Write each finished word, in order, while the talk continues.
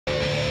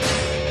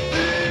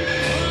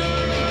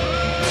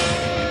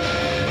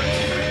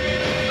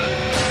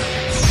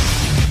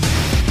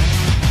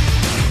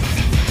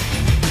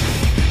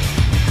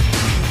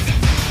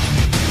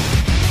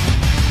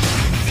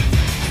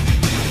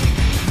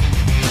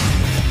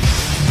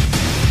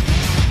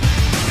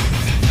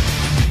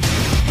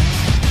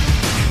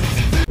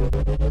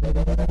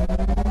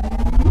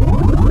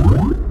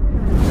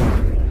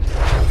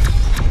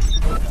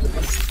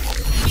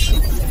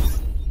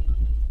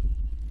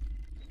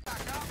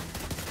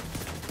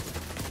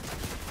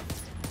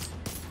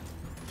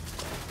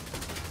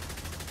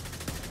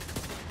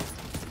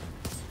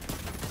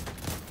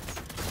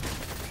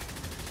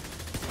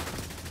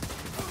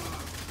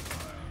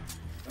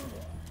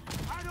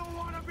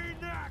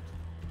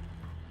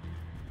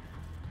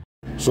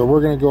So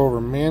we're going to go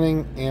over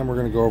Manning and we're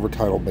going to go over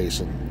Tidal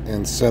Basin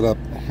and set up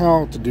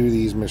how to do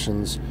these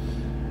missions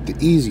the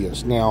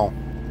easiest. Now,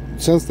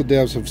 since the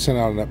devs have sent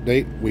out an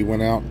update, we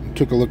went out and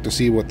took a look to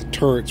see what the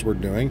turrets were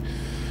doing.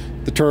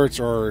 The turrets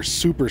are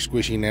super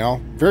squishy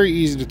now, very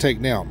easy to take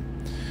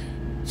down.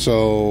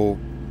 So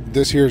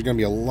this here is going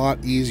to be a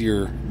lot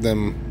easier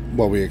than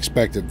what we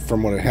expected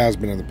from what it has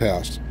been in the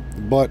past.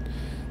 But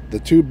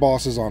the two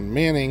bosses on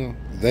Manning,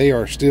 they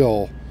are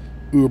still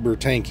uber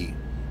tanky.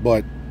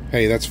 But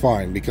hey, that's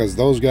fine, because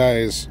those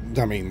guys,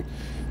 I mean,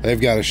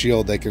 they've got a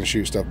shield, they can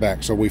shoot stuff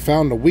back. So we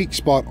found a weak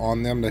spot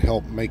on them to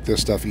help make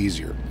this stuff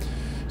easier.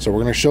 So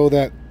we're going to show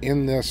that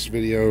in this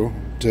video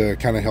to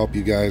kind of help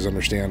you guys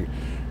understand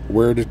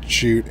where to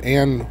shoot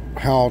and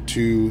how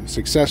to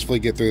successfully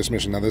get through this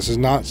mission. Now, this is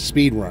not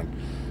speed run.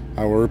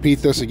 I will repeat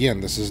this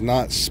again. This is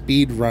not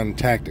speed run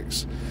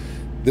tactics.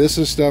 This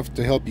is stuff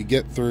to help you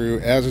get through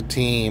as a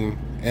team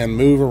and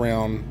move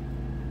around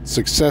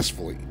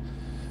successfully.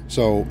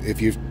 So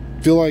if you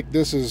feel like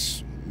this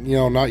is, you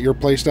know, not your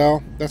play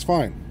style, that's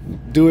fine.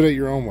 Do it at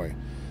your own way.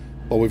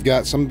 But we've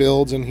got some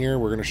builds in here.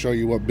 We're going to show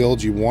you what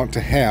builds you want to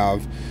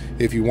have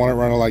if you want to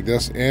run it like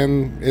this,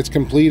 and it's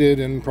completed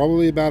in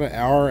probably about an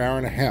hour, hour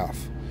and a half,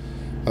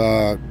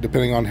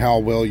 depending on how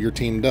well your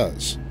team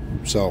does.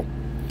 So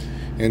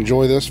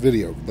enjoy this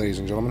video, ladies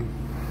and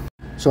gentlemen.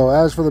 So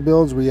as for the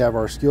builds, we have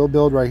our skill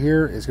build right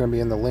here. It's going to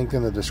be in the link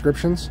in the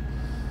descriptions.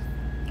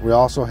 We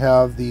also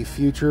have the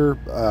future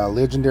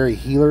legendary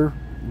healer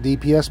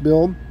DPS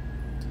build.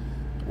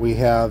 We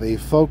have a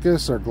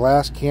focus or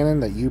glass cannon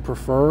that you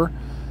prefer.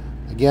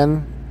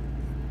 Again,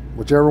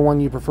 whichever one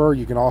you prefer.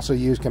 You can also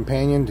use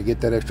companion to get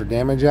that extra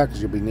damage out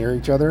because you'll be near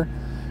each other.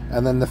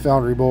 And then the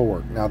foundry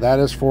bulwark. Now that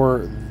is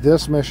for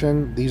this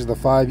mission. These are the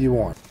 5 you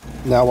want.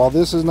 Now while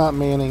this is not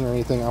Manning or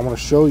anything, I want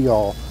to show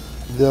y'all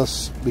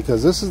this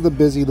because this is the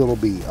busy little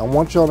bee. I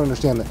want y'all to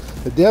understand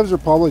that the devs are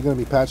probably going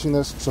to be patching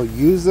this, so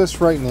use this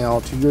right now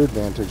to your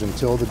advantage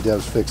until the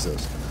devs fix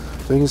this.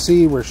 So you can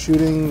see we're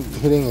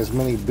hitting as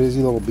many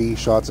busy little bee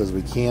shots as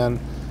we can.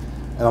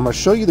 And I'm going to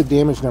show you the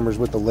damage numbers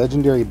with the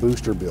legendary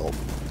booster build.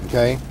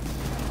 Okay,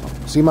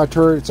 see my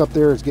turret, it's up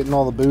there, it's getting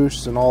all the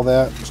boosts and all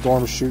that.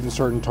 Storm's shooting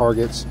certain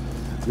targets.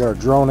 We got our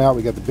drone out,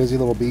 we got the busy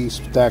little bee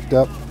stacked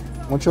up.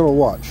 I want y'all to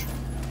watch.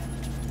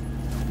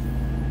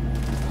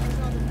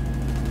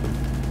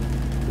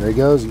 There he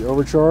goes, he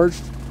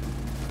overcharged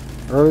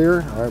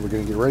earlier. Alright, we're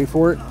going to get ready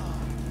for it.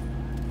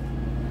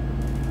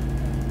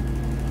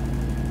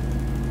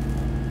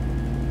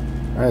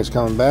 Alright, it's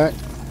coming back.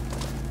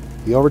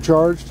 He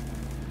overcharged.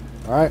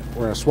 Alright,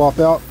 we're going to swap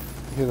out,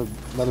 hit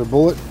another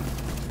bullet.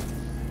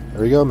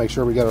 There we go, make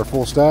sure we got our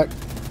full stack.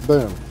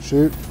 Boom,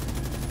 shoot.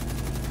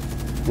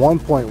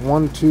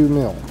 1.12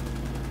 mil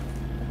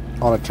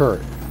on a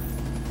turret.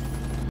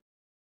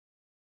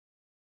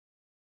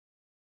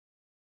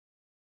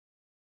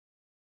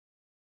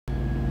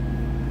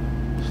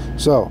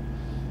 So,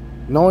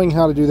 knowing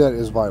how to do that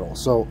is vital.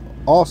 So,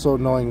 also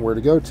knowing where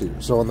to go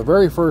to. So, on the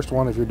very first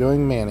one, if you're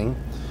doing Manning,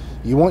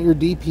 you want your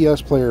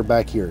DPS player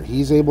back here.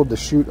 He's able to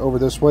shoot over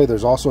this way.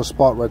 There's also a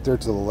spot right there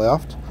to the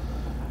left,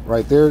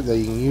 right there, that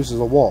you can use as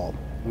a wall.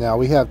 Now,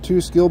 we have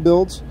 2 skill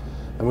builds,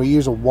 and we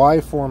use a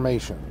Y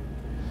formation.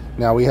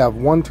 Now, we have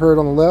 1 turret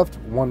on the left,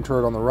 1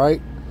 turret on the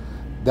right.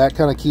 That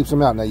kind of keeps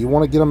them out. Now, you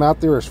want to get them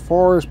out there as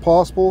far as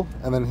possible,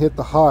 and then hit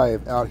the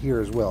hive out here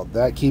as well.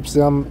 That keeps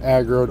them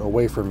aggroed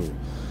away from you.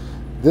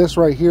 This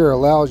right here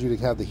allows you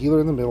to have the healer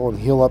in the middle and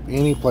heal up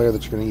any player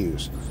that you're going to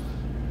use.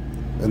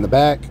 In the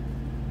back,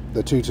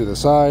 the 2 to the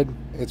side,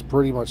 it's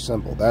pretty much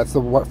simple. That's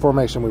the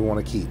formation we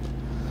want to keep.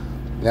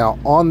 Now,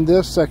 on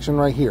this section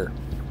right here,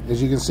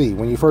 as you can see,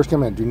 when you first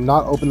come in, do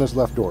not open this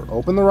left door.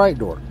 Open the right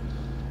door.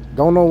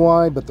 Don't know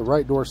why, but the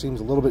right door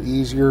seems a little bit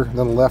easier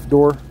than the left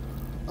door.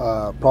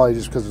 Probably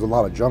just because there's a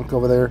lot of junk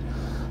over there.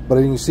 But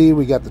as you can see,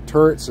 we got the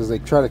turrets as they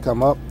try to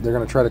come up. They're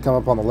going to try to come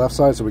up on the left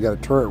side, so we got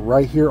a turret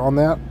right here on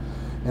that,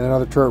 and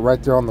another turret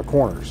right there on the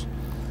corners.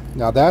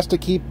 Now that's to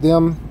keep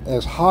them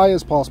as high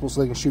as possible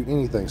so they can shoot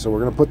anything. So we're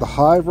going to put the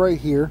hive right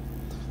here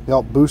to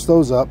help boost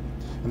those up.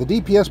 And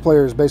the DPS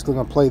player is basically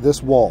going to play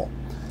this wall.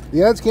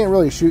 The ads can't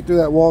really shoot through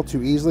that wall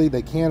too easily.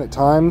 They can at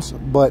times,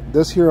 but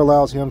this here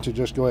allows him to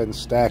just go ahead and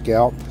stack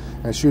out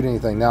and shoot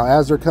anything. Now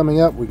as they're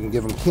coming up, we can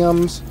give them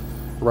chems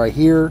right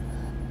here.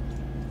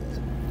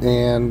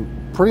 And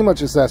pretty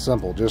much it's that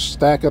simple. Just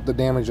stack up the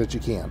damage that you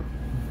can.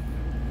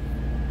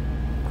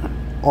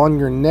 On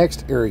your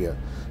next area,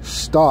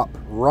 stop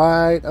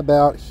right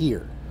about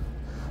here.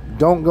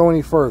 Don't go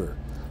any further.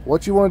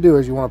 What you want to do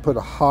is you want to put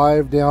a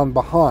hive down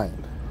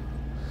behind.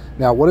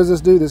 Now, what does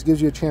this do? This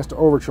gives you a chance to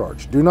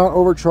overcharge. Do not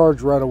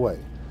overcharge right away.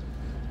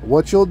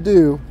 What you'll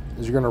do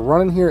is you're going to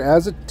run in here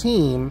as a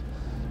team,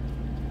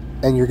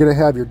 and you're going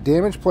to have your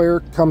damage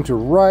player come to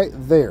right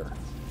there.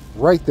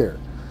 Right there.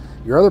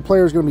 Your other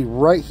player is going to be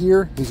right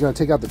here. He's going to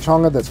take out the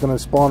chonga that's going to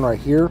spawn right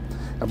here.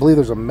 I believe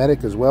there's a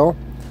medic as well.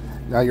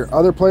 Now your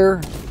other player,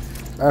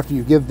 after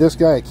you give this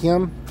guy a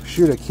chem,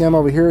 shoot a chem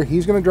over here.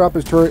 He's going to drop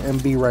his turret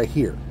and be right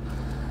here.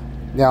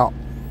 Now,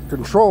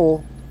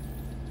 control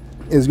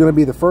is going to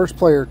be the first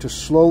player to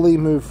slowly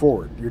move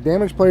forward. Your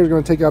damage player is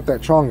going to take out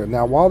that chonga.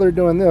 Now, while they're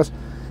doing this,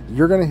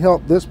 you're going to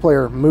help this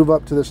player move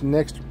up to this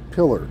next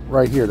pillar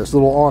right here, this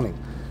little awning.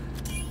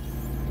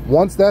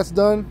 Once that's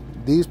done,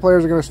 these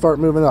players are going to start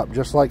moving up,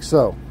 just like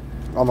so.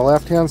 On the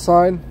left-hand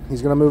side,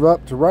 he's going to move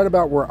up to right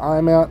about where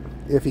I'm at,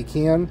 if he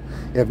can.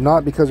 If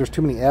not, because there's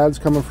too many ads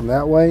coming from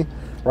that way,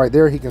 right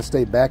there, he can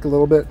stay back a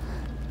little bit.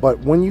 But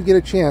when you get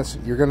a chance,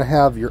 you're going to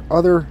have your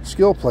other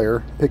skill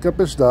player pick up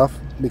his stuff,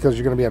 because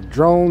you're going to have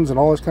drones and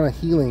all this kind of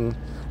healing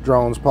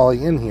drones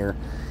probably in here.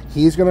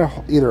 He's going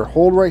to either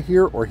hold right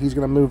here, or he's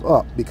going to move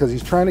up, because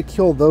he's trying to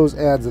kill those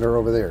ads that are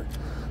over there.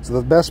 So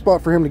the best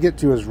spot for him to get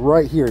to is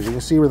right here. As you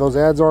can see where those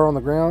ads are on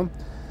the ground,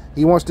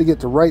 he wants to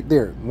get to right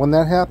there. When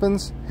that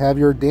happens, have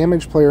your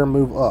damage player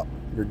move up.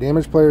 Your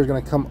damage player is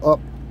going to come up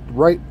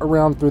right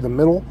around through the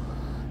middle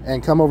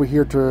and come over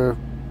here to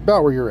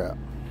about where you're at.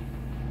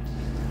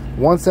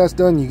 Once that's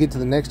done, you get to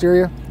the next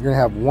area. You're going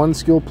to have one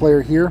skill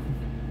player here,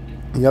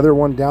 the other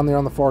one down there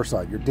on the far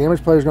side. Your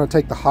damage player is going to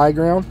take the high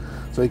ground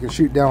so he can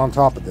shoot down on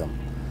top of them.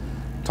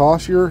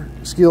 Toss your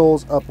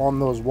skills up on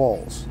those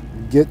walls.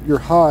 Get your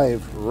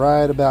hive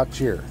right about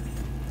here.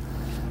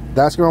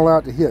 That's going to allow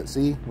it to hit.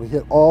 See, we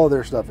hit all of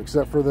their stuff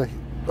except for the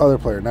other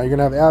player. Now you're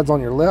going to have ads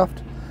on your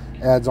left,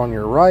 ads on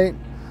your right,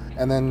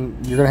 and then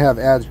you're going to have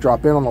ads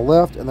drop in on the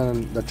left, and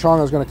then the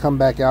chonga is going to come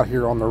back out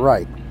here on the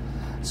right.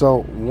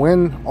 So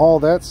when all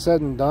that's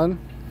said and done,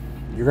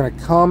 you're going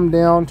to come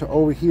down to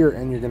over here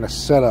and you're going to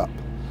set up,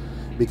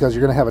 because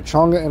you're going to have a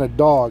chonga and a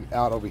dog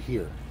out over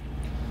here.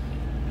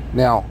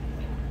 Now,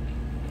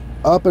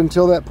 up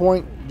until that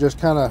point, just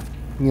kind of,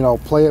 you know,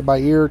 play it by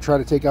ear. Try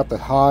to take out the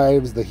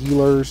hives, the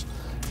healers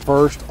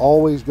first.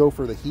 Always go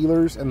for the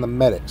healers and the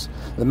medics.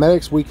 The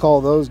medics, we call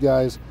those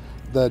guys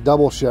the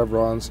double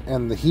chevrons,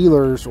 and the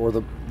healers, or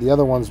the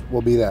other ones,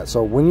 will be that.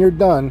 So when you're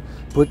done,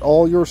 put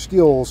all your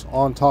skills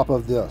on top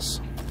of this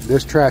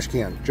trash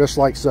can, just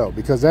like so,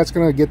 because that's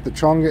going to get the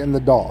chonga and the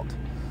dog.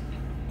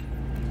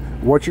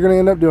 What you're going to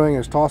end up doing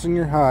is tossing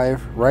your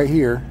hive right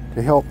here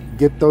to help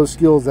get those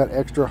skills that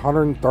extra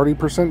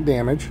 130%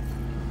 damage,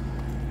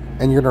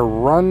 and you're going to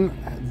run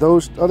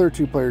those other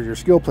two players, your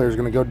skill players, are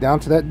going to go down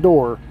to that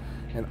door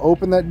and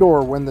open that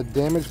door when the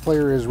damage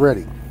player is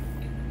ready.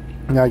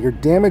 Now your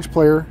damage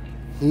player,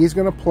 he's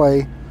going to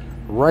play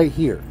right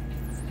here,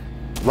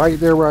 right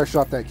there where I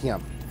shot that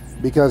chem,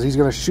 because he's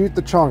going to shoot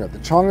the chonga. The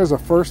chonga is the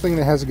first thing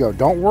that has to go.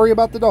 Don't worry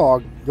about the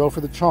dog, go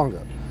for the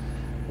chonga.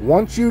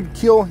 Once you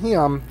kill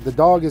him, the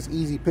dog is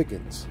easy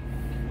pickings.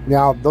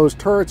 Now those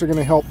turrets are going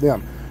to help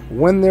them.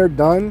 When they're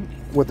done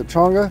with the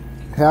chonga,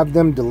 have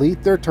them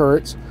delete their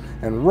turrets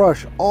and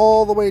rush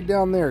all the way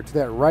down there to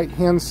that right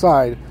hand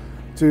side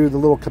to the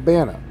little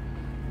cabana.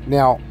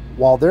 Now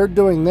while they're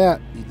doing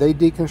that, they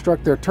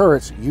deconstruct their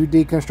turrets, you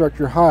deconstruct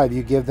your hive,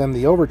 you give them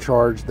the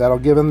overcharge, that'll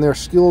give them their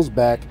skills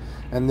back,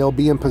 and they'll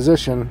be in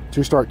position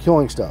to start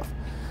killing stuff.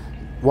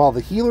 While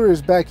the healer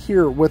is back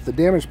here with the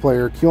damage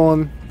player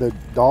killing the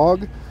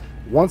dog,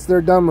 once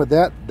they're done with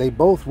that, they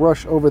both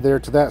rush over there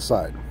to that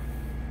side.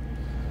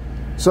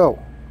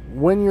 So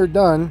when you're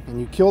done and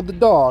you killed the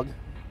dog,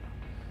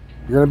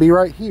 you're going to be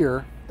right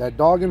here. That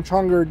dog and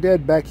chonga are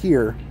dead back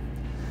here.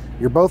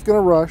 You're both going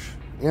to rush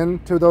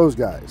into those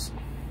guys.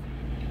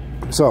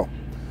 So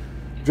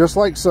just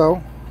like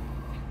so,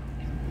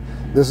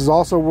 this is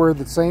also where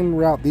the same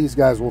route these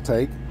guys will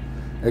take,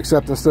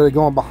 except instead of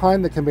going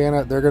behind the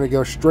cabana, they're going to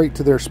go straight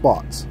to their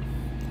spots.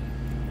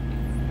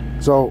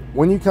 So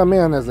when you come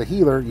in as a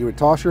healer, you would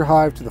toss your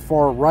hive to the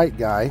far right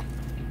guy,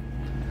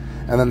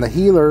 and then the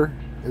healer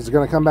is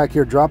going to come back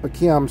here, drop a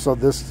chem, so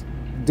this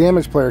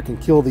damage player can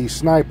kill these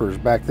snipers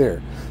back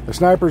there. The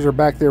snipers are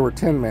back there where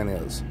 10 man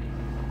is.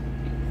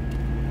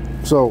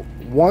 So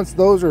once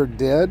those are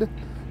dead,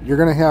 you're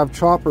going to have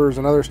choppers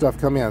and other stuff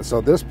come in.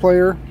 So this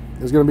player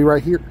is going to be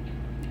right here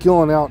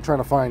killing out, trying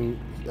to find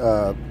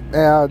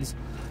ads.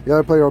 The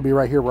other player will be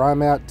right here where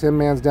I'm at, 10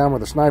 man's down where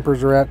the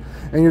snipers are at,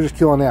 and you're just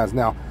killing ads.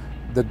 Now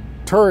the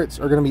turrets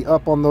are going to be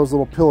up on those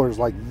little pillars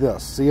like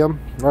this. See them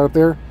right up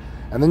there?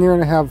 And then you're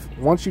going to have,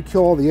 once you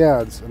kill all the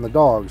ads and the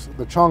dogs,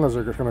 the chongas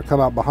are going to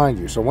come out behind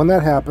you. So when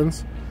that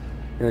happens,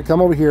 you're going to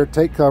come over here,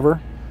 take cover,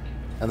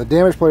 and the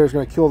damage player is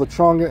going to kill the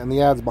chonga and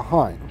the ads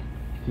behind.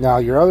 Now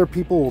your other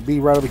people will be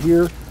right over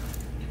here,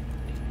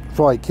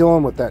 probably kill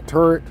them with that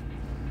turret,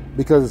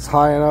 because it's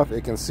high enough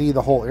it can see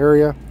the whole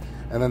area.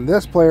 And then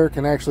this player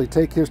can actually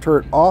take his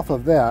turret off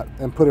of that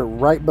and put it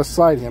right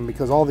beside him,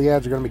 because all the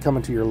ads are going to be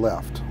coming to your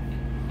left.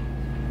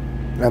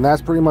 And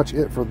that's pretty much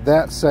it for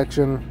that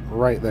section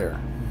right there.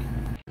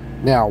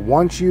 Now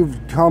once you've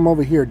come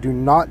over here, do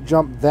not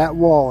jump that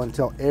wall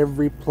until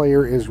every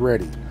player is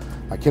ready.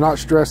 I cannot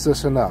stress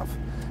this enough.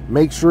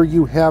 Make sure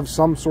you have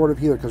some sort of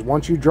healer, because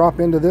once you drop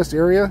into this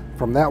area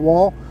from that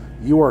wall,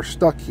 you are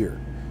stuck here.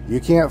 You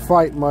can't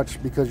fight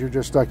much because you're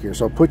just stuck here.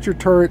 So put your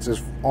turrets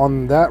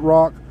on that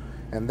rock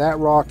and that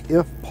rock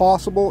if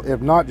possible.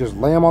 If not, just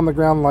lay them on the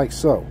ground like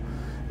so.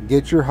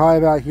 Get your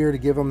hive out here to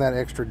give them that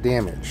extra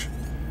damage.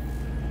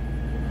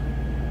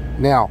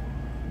 Now,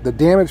 the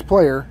damage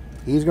player,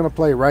 he's going to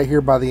play right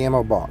here by the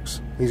ammo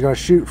box. He's going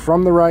to shoot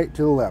from the right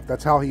to the left.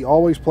 That's how he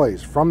always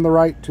plays, from the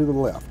right to the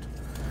left.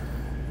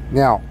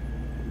 Now,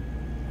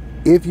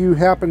 if you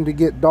happen to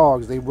get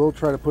dogs, they will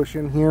try to push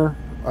in here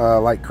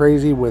like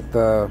crazy with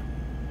the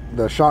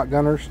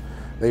shotgunners.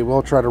 They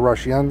will try to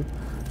rush in.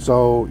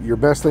 So your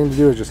best thing to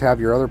do is just have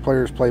your other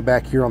players play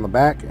back here on the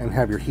back and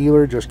have your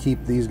healer just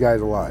keep these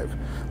guys alive.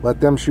 Let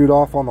them shoot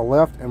off on the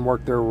left and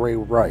work their way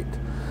right.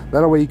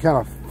 That way you kind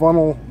of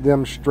funnel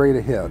them straight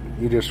ahead.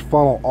 You just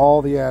funnel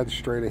all the ads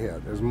straight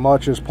ahead as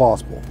much as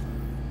possible.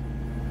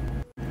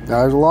 Now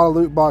there's a lot of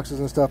loot boxes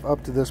and stuff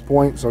up to this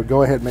point, so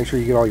go ahead and make sure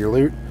you get all your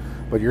loot.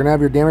 But you're going to have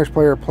your damage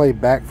player play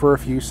back for a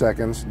few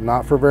seconds,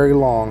 not for very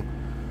long.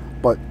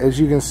 But as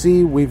you can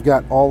see, we've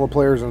got all the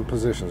players in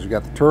positions. We've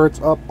got the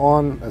turrets up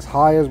on as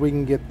high as we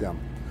can get them,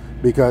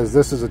 because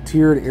this is a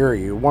tiered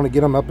area. You want to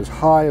get them up as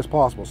high as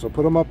possible. So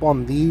put them up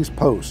on these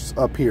posts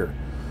up here.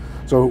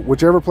 So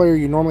whichever player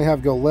you normally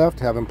have go left,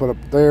 have him put up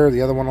there,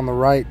 the other one on the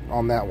right,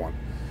 on that one.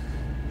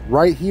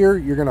 Right here,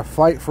 you're going to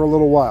fight for a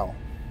little while.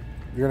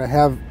 You're going to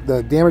have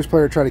the damage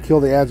player try to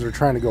kill the ads that are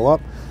trying to go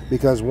up,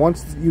 because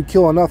once you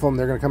kill enough of them,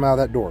 they're going to come out of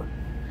that door.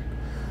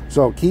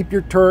 So keep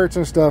your turrets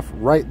and stuff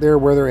right there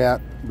where they're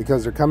at,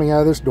 because they're coming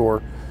out of this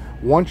door.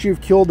 Once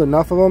you've killed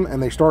enough of them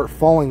and they start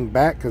falling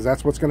back, because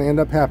that's what's going to end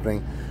up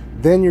happening,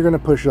 then you're going to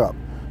push up.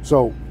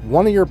 So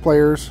one of your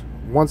players,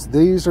 once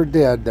these are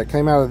dead that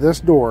came out of this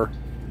door,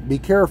 be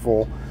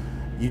careful.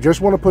 You just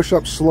want to push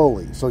up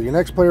slowly. So your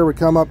next player would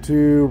come up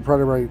to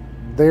probably right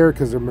there,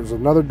 because there's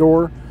another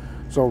door.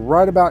 So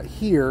right about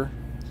here,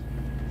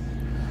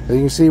 you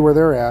can see where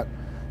they're at.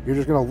 You're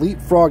just going to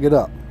leapfrog it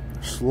up.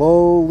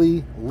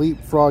 Slowly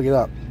leapfrog it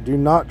up. Do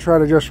not try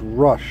to just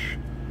rush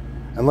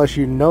unless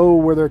you know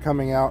where they're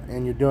coming out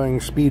and you're doing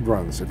speed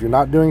runs. If you're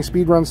not doing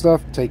speed run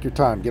stuff, take your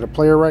time. Get a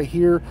player right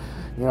here,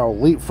 you know,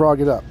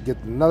 leapfrog it up. Get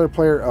another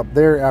player up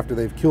there after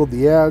they've killed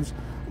the ads,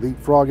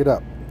 leapfrog it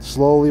up.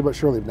 Slowly but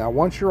surely. Now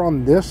once you're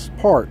on this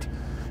part,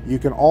 you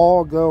can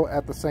all go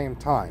at the same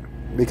time,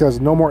 because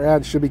no more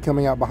ads should be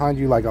coming out behind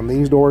you like on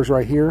these doors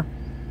right here.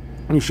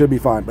 You should be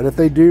fine. But if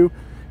they do,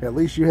 at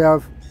least you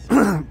have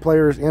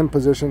players in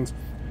positions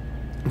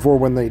for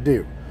when they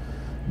do.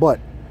 But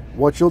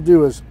what you'll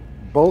do is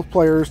both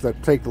players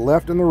that take the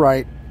left and the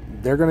right,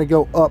 they're going to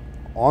go up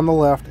on the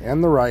left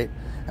and the right,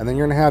 and then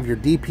you're going to have your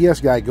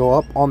DPS guy go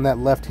up on that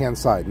left hand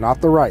side,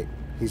 not the right.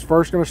 He's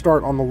first going to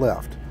start on the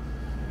left.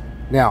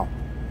 Now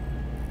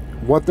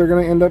what they're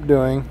going to end up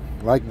doing,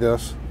 like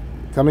this,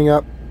 coming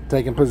up,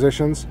 taking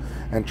positions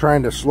and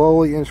trying to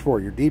slowly inch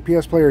forward. Your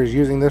DPS player is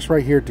using this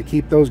right here to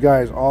keep those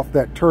guys off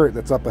that turret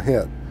that's up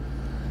ahead.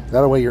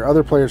 That way your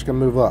other players can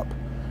move up.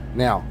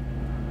 Now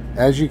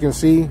as you can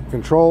see,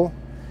 control,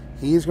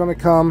 he's going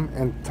to come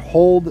and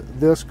hold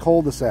this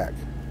cul-de-sac.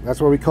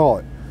 That's what we call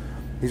it.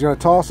 He's going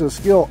to toss his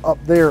skill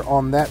up there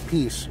on that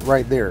piece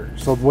right there.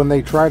 So when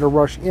they try to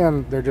rush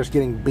in, they're just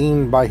getting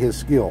beamed by his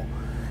skill.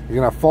 He's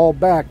going to fall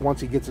back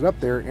once he gets it up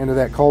there into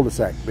that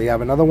cul-de-sac. They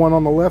have another one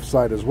on the left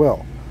side as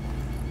well.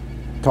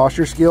 Toss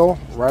your skill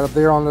right up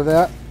there onto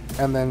that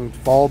and then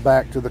fall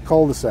back to the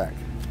cul-de-sac.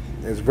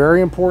 It's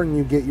very important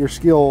you get your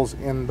skills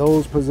in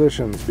those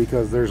positions,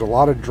 because there's a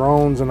lot of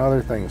drones and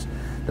other things.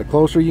 The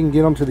closer you can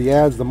get them to the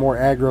ads, the more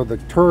aggro the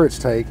turrets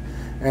take,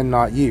 and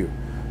not you.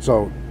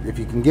 So if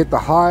you can get the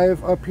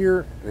hive up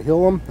here to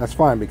heal them, that's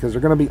fine, because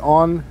they're going to be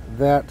on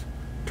that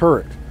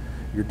turret.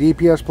 Your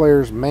DPS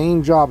player's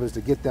main job is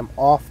to get them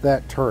off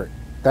that turret.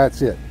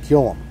 That's it.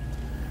 Kill them.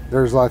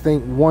 There's, I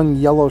think, one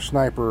yellow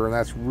sniper, and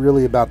that's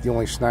really about the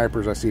only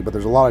snipers I see, but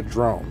there's a lot of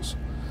drones.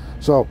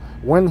 So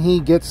when he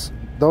gets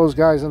those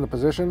guys in the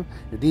position,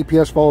 your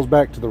DPS falls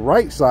back to the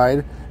right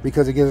side,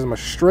 because it gives them a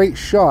straight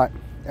shot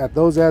at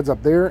those ads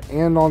up there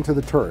and onto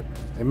the turret.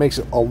 It makes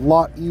it a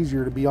lot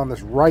easier to be on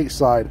this right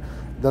side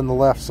than the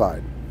left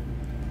side.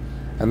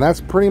 And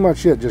that's pretty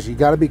much it. Just you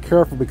got to be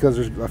careful, because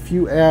there's a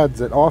few ads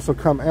that also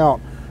come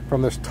out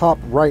from this top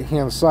right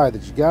hand side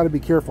that you got to be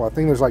careful. I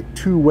think there's like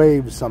 2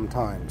 waves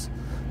sometimes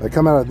that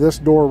come out of this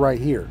door right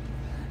here.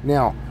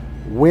 Now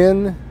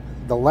when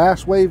the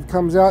last wave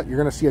comes out, you're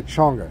going to see a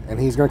chonga, and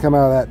he's going to come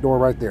out of that door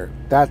right there.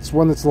 That's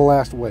when it's the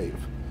last wave.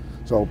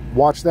 So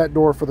watch that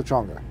door for the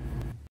chonga.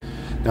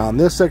 Now in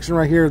this section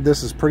right here,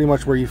 this is pretty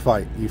much where you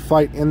fight. You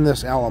fight in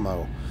this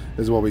Alamo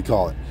is what we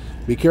call it.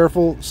 Be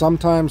careful.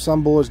 Sometimes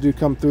some bullets do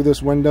come through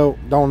this window.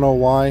 Don't know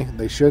why.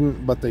 They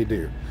shouldn't, but they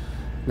do.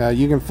 Now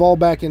you can fall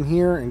back in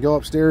here and go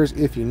upstairs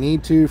if you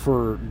need to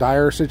for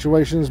dire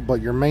situations,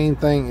 but your main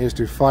thing is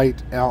to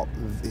fight out,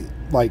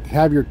 like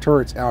have your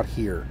turrets out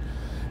here,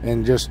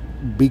 and just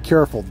be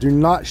careful. Do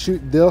not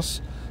shoot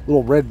this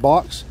little red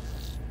box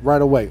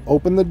right away.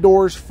 Open the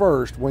doors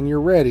first when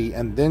you're ready,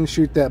 and then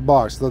shoot that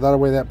box, so that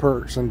way that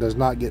person does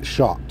not get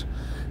shocked.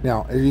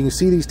 Now as you can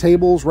see, these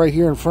tables right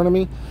here in front of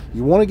me,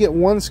 you want to get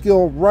one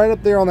skill right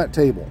up there on that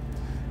table.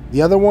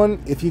 The other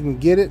one, if you can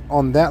get it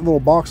on that little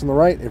box on the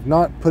right. If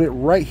not, put it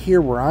right here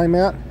where I'm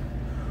at,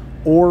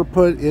 or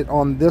put it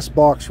on this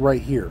box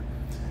right here.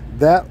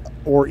 That,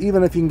 or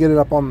even if you can get it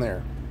up on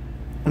there.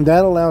 And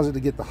that allows it to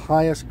get the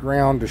highest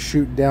ground to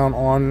shoot down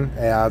on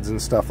ads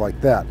and stuff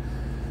like that.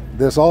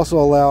 This also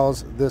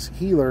allows this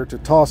healer to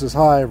toss his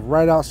hive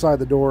right outside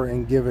the door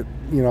and give it,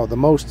 you know, the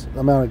most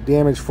amount of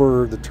damage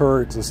for the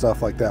turrets and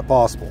stuff like that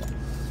possible.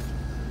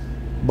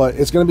 But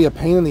it's going to be a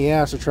pain in the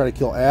ass to try to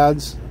kill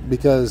ads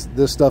because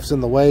this stuff's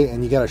in the way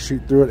and you got to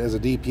shoot through it as a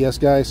DPS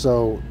guy.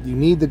 So you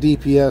need the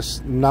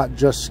DPS, not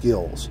just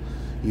skills.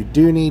 You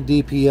do need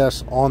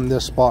DPS on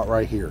this spot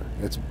right here.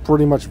 It's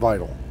pretty much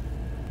vital.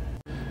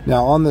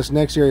 Now on this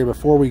next area,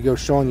 before we go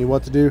showing you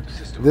what to do,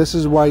 this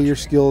is why your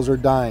skills are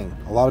dying.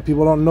 A lot of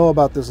people don't know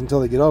about this until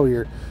they get over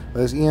here, but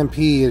this EMP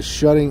is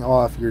shutting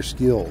off your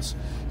skills.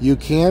 You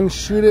can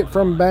shoot it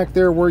from back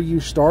there where you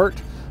start,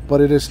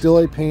 but it is still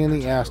a pain in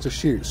the ass to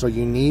shoot. So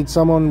you need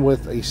someone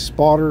with a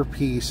spotter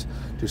piece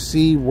to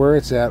see where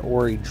it's at,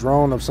 or a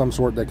drone of some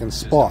sort that can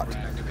spot.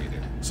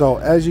 So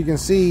as you can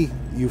see,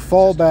 you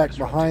fall back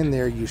behind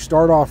there, you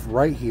start off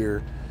right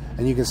here,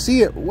 and you can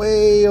see it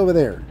way over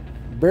there.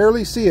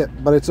 Barely see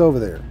it, but it's over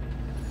there.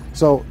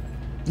 So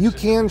you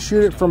can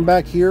shoot it from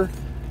back here,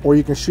 or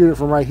you can shoot it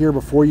from right here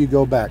before you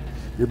go back.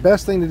 Your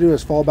best thing to do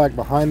is fall back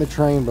behind the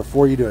train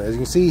before you do it. As you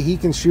can see, he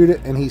can shoot it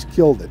and he's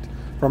killed it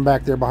from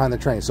back there behind the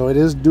train. So it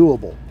is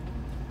doable.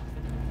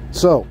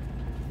 So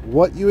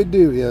what you would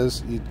do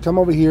is you come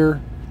over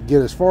here,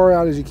 get as far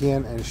out as you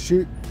can and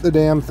shoot the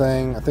damn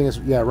thing. I think it's,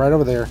 yeah, right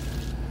over there.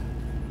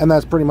 And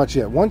that's pretty much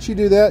it. Once you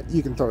do that,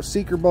 you can throw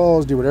seeker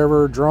balls, do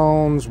whatever,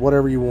 drones,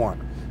 whatever you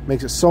want.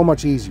 Makes it so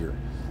much easier.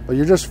 But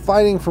you're just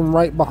fighting from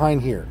right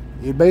behind here.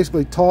 You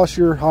basically toss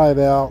your hive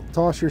out,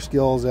 toss your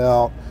skills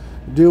out,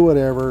 do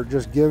whatever,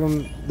 just give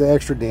them the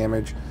extra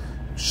damage,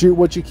 shoot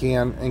what you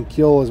can, and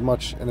kill as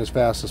much and as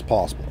fast as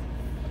possible.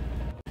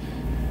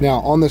 Now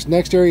on this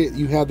next area,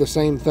 you have the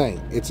same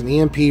thing. It's an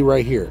EMP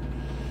right here.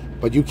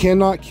 But you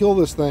cannot kill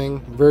this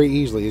thing very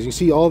easily. As you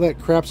see, all that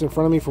crap's in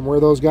front of me from where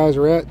those guys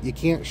are at, you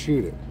can't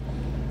shoot it.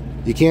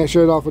 You can't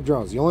shut it off with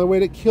drones. The only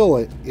way to kill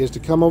it is to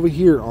come over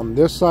here on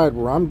this side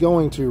where I'm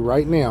going to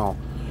right now,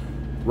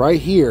 right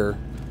here,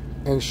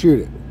 and shoot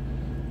it.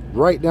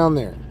 Right down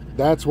there.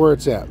 That's where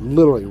it's at.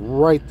 Literally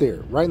right there.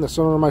 Right in the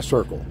center of my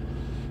circle.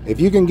 If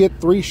you can get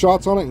 3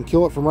 shots on it and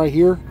kill it from right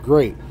here,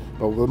 great.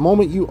 But the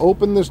moment you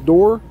open this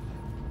door,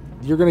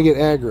 you're going to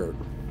get aggroed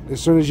as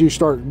soon as you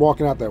start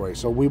walking out that way.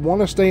 So we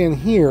want to stay in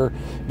here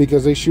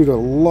because they shoot a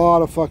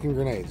lot of fucking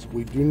grenades.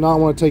 We do not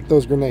want to take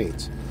those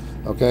grenades.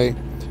 Okay?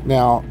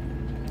 Now,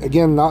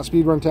 again, not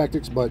speedrun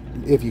tactics, but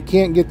if you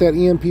can't get that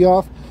EMP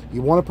off,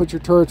 you want to put your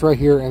turrets right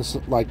here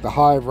and like the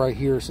hive right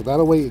here, so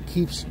that way it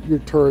keeps your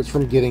turrets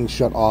from getting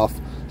shut off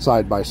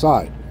side by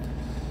side.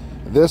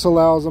 This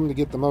allows them to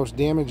get the most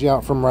damage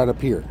out from right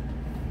up here.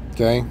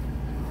 Okay.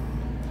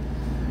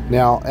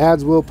 Now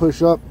ads will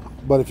push up,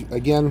 but if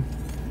again,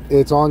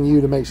 it's on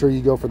you to make sure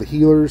you go for the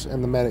healers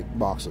and the medic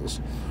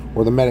boxes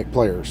or the medic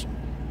players.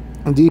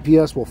 And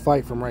DPS will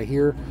fight from right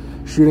here,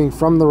 shooting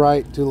from the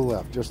right to the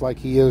left, just like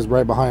he is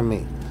right behind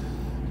me.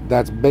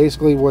 That's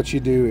basically what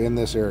you do in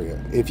this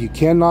area. If you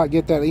cannot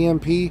get that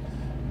EMP,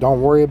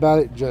 don't worry about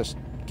it. Just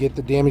get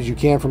the damage you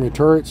can from your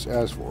turrets.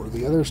 As for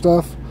the other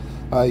stuff,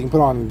 you can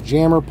put on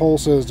jammer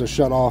pulses to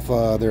shut off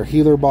their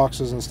healer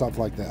boxes and stuff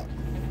like that.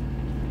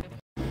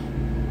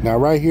 Now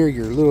right here,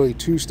 you're literally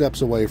 2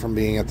 steps away from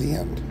being at the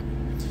end.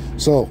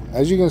 So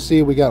as you can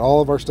see, we got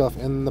all of our stuff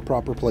in the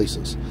proper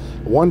places.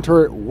 One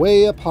turret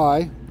way up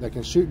high that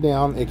can shoot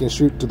down. It can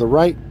shoot to the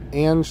right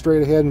and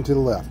straight ahead and to the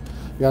left.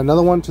 We got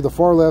another one to the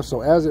far left, so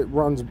as it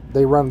runs,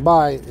 they run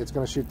by, it's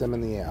going to shoot them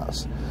in the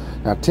ass.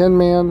 Now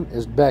 10-man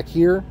is back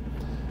here.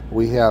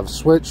 We have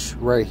switch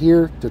right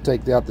here to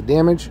take out the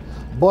damage,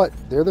 but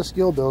they're the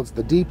skill builds.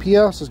 The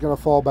DPS is going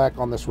to fall back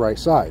on this right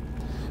side.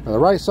 Now the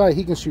right side,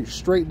 he can shoot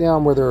straight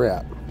down where they're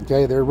at.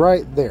 Okay, they're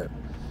right there.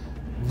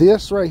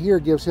 This right here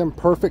gives him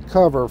perfect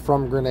cover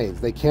from grenades.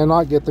 They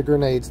cannot get the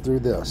grenades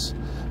through this.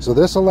 So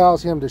this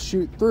allows him to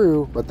shoot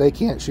through, but they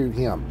can't shoot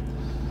him.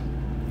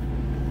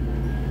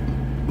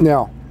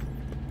 Now,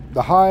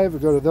 the hive will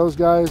go to those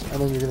guys,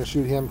 and then you're going to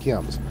shoot him,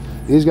 Kims.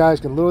 These guys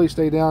can literally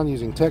stay down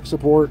using tech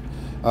support,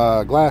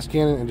 glass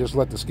cannon, and just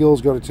let the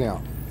skills go to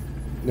town.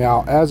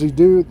 Now, as you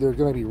do, they're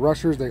going to be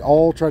rushers. They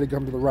all try to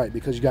come to the right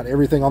because you got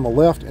everything on the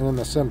left and in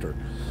the center.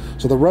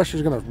 So the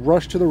rushers are going to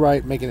rush to the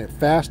right, making it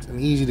fast and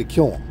easy to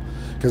kill them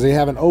because they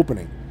have an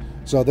opening.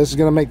 So this is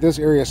going to make this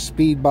area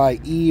speed by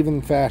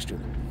even faster.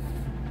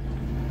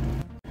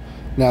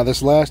 Now,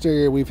 this last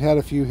area, we've had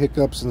a few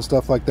hiccups and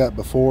stuff like that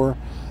before.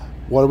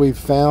 What we've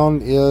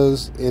found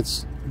is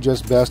it's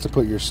just best to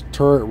put your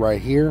turret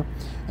right here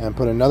and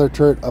put another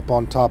turret up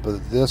on top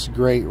of this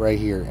grate right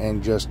here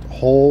and just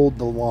hold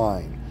the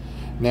line.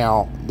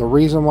 Now, the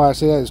reason why I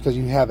say that is because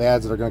you have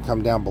ads that are going to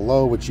come down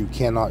below, which you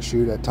cannot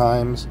shoot at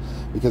times,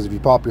 because if you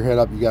pop your head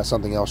up, you got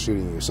something else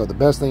shooting you. So the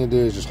best thing to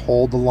do is just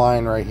hold the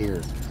line right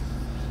here.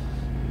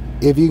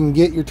 If you can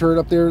get your turret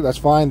up there, that's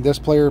fine. This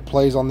player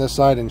plays on this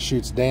side and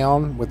shoots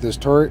down with this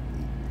turret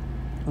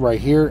right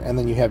here, and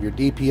then you have your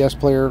DPS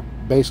player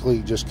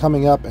basically just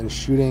coming up and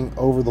shooting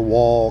over the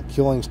wall,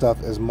 killing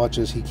stuff as much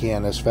as he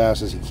can, as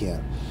fast as he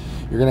can.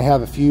 You're going to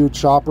have a few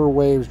chopper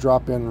waves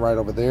drop in right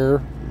over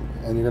there,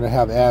 and you're going to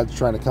have ads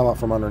trying to come up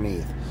from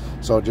underneath.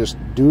 So just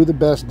do the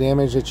best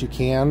damage that you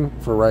can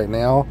for right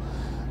now.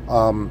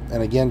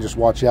 And again, just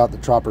watch out. The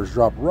choppers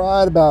drop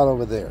right about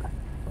over there.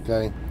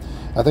 Okay,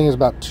 I think it's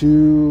about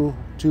two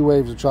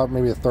waves of chop,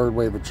 maybe a third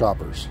wave of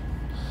choppers,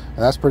 and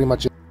that's pretty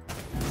much it.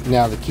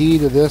 Now the key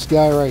to this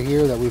guy right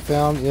here that we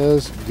found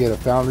is get a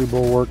foundry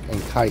bulwark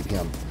and kite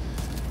him.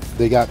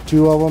 They got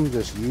 2 of them.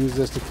 Just use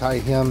this to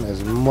kite him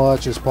as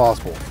much as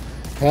possible.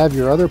 Have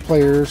your other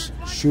players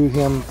shoot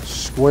him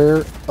square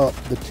up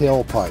the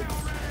tailpipe.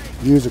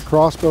 Use a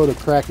crossbow to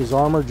crack his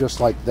armor just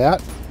like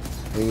that.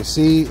 And you can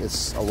see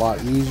it's a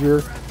lot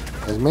easier.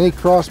 As many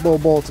crossbow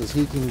bolts as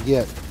he can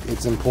get,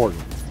 it's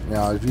important.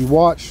 Now if you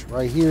watch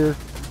right here,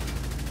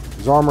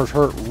 his armor's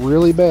hurt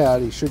really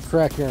bad. He should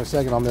crack here in a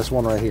second on this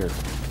one right here.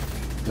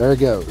 There it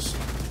goes.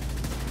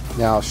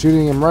 Now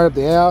shooting him right up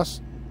the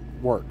ass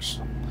works.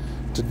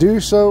 To do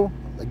so,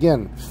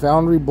 again,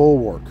 foundry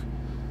bulwark.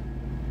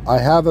 I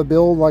have a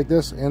build like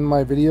this in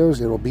my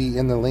videos. It will be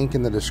in the link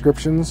in the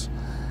descriptions.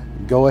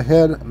 Go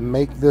ahead,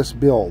 make this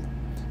build.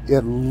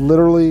 It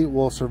literally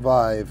will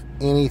survive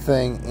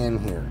anything in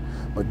here.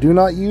 But do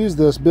not use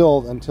this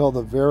build until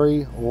the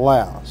very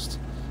last.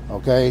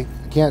 Okay?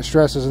 I can't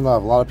stress this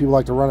enough. A lot of people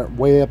like to run it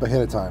way up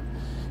ahead of time.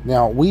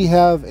 Now, we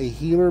have a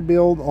healer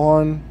build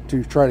on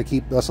to try to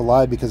keep us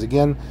alive because,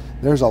 again,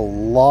 there's a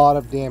lot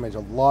of damage, a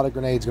lot of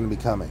grenades going to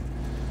be coming.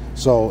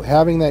 So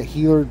having that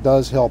healer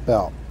does help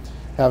out.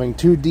 Having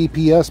 2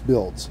 DPS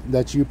builds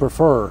that you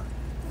prefer,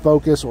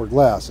 focus or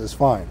glass, is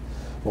fine.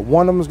 But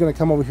one of them is going to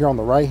come over here on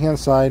the right hand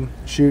side,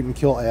 shoot and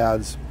kill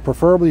adds.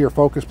 Preferably your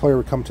focus player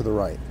would come to the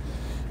right.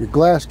 Your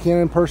glass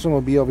cannon person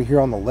will be over here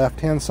on the left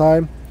hand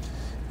side.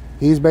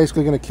 He's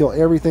basically going to kill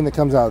everything that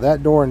comes out of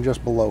that door and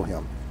just below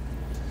him.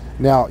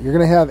 Now you're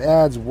going to have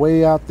adds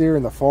way out there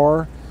in the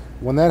far.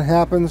 When that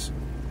happens,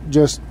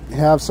 just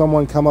have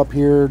someone come up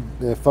here,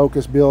 the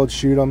focus build,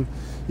 shoot them.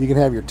 You can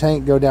have your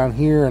tank go down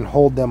here and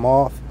hold them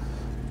off.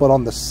 But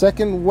on the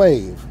second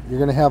wave, you're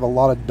going to have a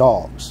lot of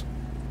dogs.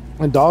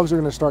 And dogs are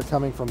going to start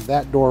coming from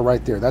that door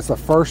right there. That's the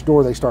first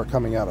door they start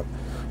coming out of.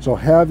 So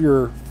have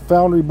your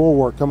foundry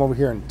bulwark come over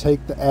here and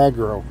take the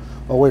aggro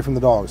away from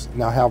the dogs.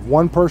 Now have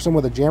one person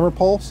with a jammer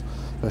pulse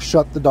to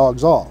shut the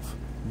dogs off.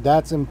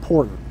 That's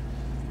important.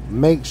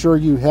 Make sure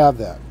you have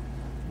that.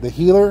 The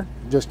healer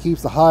just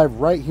keeps the hive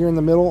right here in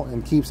the middle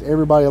and keeps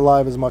everybody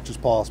alive as much as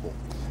possible.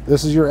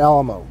 This is your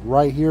Alamo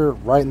right here,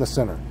 right in the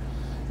center.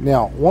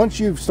 Now, once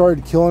you've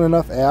started killing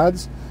enough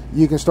adds,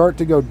 you can start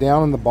to go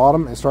down in the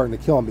bottom and starting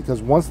to kill them,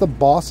 because once the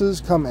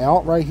bosses come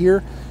out right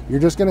here, you're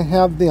just going to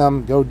have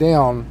them go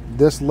down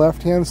this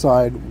left hand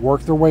side,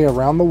 work their way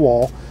around the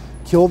wall,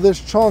 kill this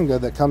chonga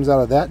that comes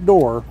out of that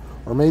door,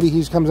 or maybe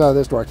he comes out of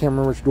this door, I can't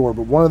remember which door,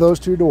 but one of those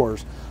 2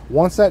 doors.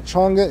 Once that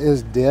chonga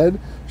is dead,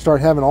 start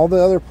having all the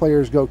other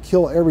players go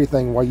kill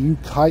everything while you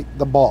kite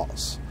the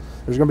boss.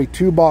 There's going to be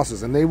 2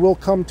 bosses, and they will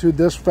come to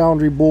this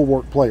foundry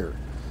bulwark player.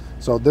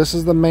 So this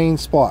is the main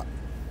spot.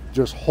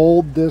 Just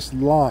hold this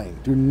line.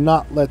 Do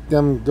not let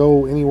them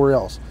go anywhere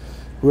else.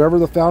 Whoever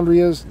the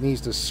foundry is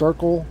needs to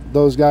circle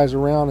those guys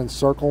around and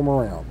circle them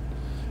around.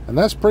 And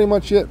that's pretty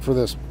much it for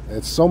this.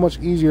 It's so much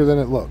easier than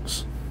it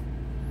looks.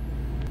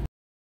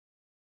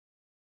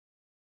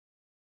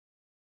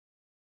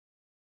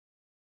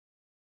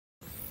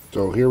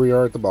 So here we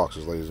are at the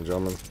boxes, ladies and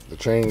gentlemen. The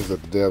chains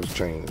that the devs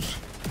changed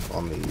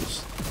on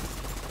these.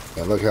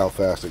 And look how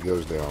fast it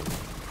goes down.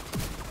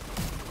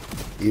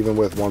 Even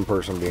with one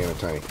person being a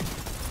tank.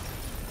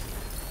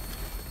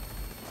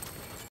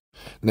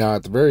 Now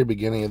at the very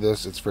beginning of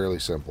this, it's fairly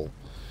simple.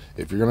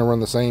 If you're going to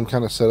run the same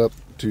kind of setup,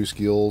 2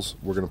 skills,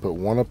 we're going to put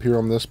one up here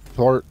on this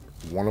part,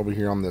 one over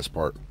here on this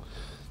part.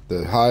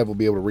 The hive will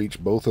be able to reach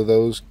both of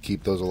those,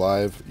 keep those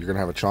alive. You're going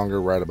to have a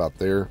chonga right about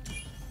there.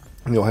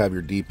 And you'll have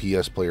your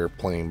DPS player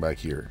playing back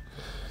here.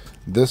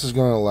 This is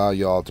going to allow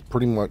y'all to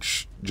pretty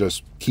much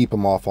just keep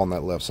them off on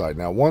that left side.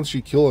 Now once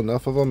you kill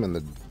enough of them and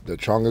the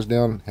chonga's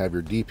down, have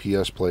your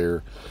DPS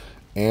player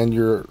and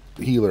your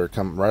healer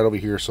come right over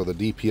here so the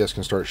DPS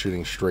can start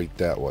shooting straight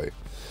that way.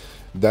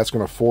 That's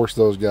going to force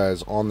those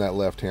guys on that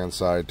left hand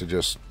side to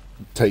just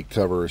take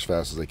cover as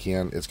fast as they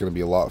can. It's going to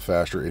be a lot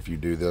faster if you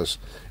do this,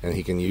 and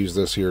he can use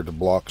this here to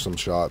block some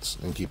shots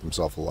and keep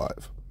himself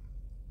alive.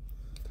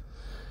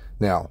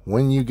 Now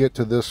when you get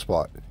to this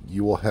spot,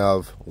 you will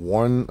have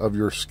one of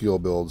your skill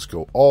builds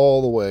go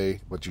all the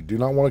way, but you do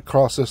not want to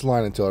cross this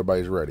line until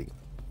everybody's ready.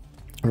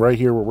 Right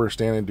here where we're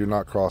standing, do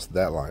not cross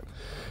that line.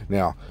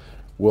 Now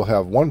we'll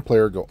have one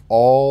player go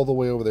all the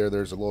way over there.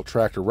 There's a little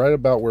tractor right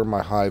about where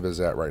my hive is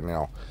at right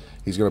now.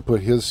 He's going to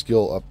put his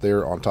skill up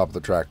there on top of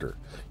the tractor.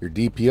 Your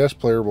DPS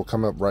player will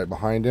come up right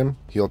behind him.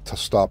 He'll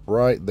stop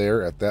right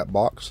there at that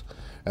box.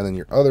 And then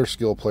your other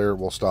skill player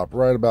will stop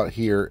right about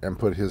here and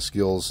put his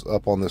skills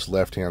up on this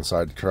left hand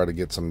side to try to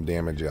get some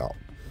damage out.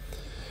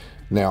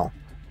 Now,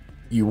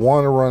 you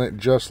want to run it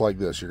just like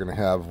this. You're going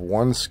to have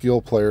one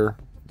skill player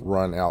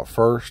run out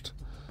first,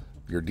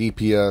 your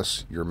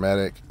DPS, your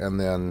medic, and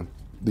then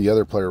the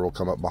other player will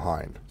come up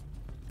behind.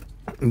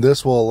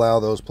 This will allow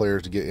those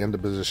players to get into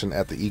position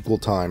at the equal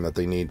time that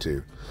they need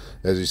to,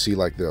 as you see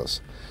like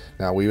this.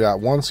 Now we've got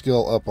one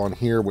skill up on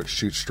here which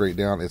shoots straight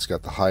down. It's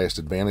got the highest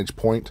advantage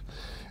point.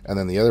 And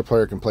then the other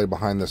player can play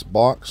behind this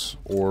box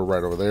or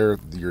right over there.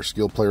 Your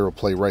skill player will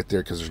play right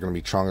there because there's going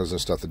to be chongas and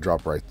stuff that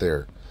drop right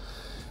there.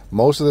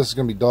 Most of this is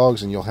going to be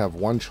dogs, and you'll have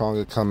one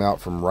chonga come out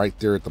from right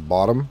there at the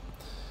bottom.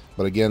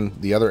 But again,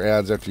 the other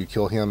ads after you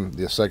kill him,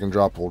 the second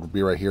drop will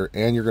be right here,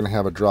 and you're going to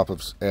have a drop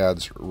of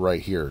ads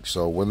right here.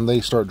 So when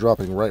they start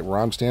dropping right where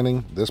I'm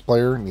standing, this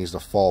player needs to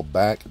fall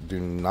back. Do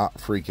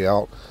not freak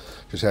out.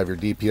 Just have your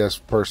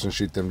DPS person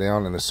shoot them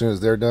down, and as soon as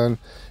they're done,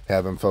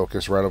 have them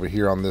focus right over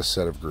here on this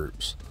set of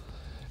groups.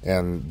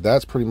 And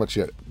that's pretty much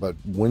it. But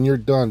when you're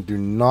done, do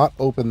not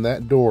open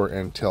that door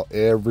until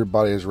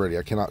everybody is ready.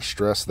 I cannot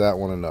stress that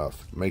one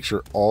enough. Make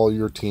sure all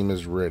your team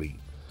is ready,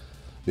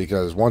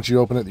 because once you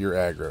open it, you're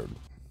aggroed.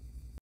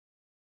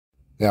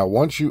 Now,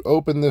 once you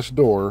open this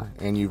door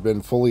and you've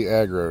been fully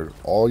aggroed,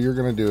 all you're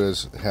going to do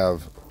is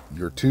have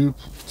your two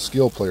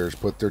skill players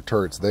put their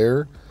turrets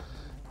there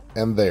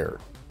and there.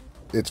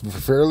 It's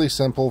fairly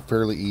simple,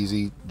 fairly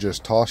easy.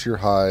 Just toss your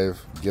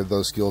hive, give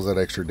those skills that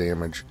extra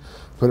damage,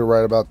 put it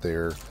right about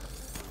there,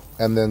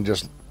 and then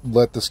just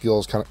let the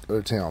skills kind of go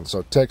to town.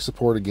 So tech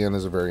support again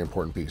is a very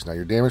important piece. Now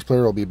your damage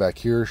player will be back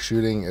here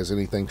shooting as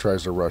anything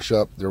tries to rush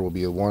up. There will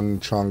be one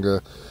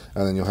chonga,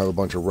 and then you'll have a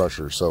bunch of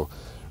rushers. So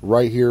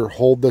right here,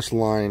 hold this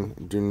line,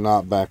 do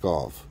not back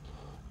off.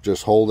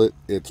 Just hold it.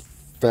 It's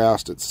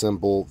fast, it's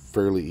simple,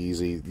 fairly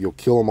easy. You'll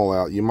kill them all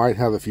out. You might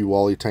have a few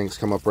wally tanks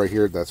come up right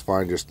here. That's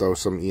fine. Just throw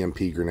some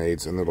EMP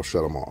grenades and it'll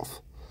shut them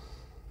off.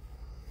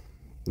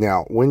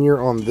 Now, when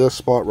you're on this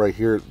spot right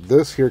here,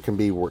 this here can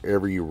be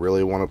wherever you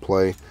really want to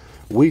play.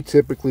 We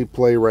typically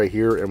play right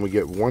here, and we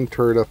get one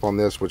turret up on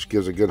this, which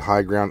gives a good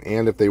high ground,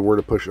 and if they were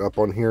to push up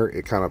on here,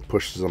 it kind of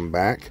pushes them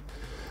back.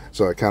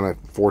 So it kind of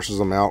forces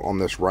them out on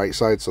this right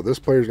side. So this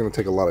player is going to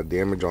take a lot of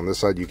damage on this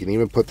side. You can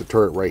even put the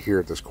turret right here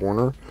at this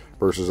corner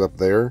versus up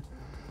there.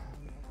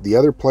 The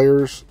other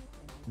players,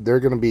 they're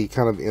going to be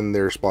kind of in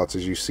their spots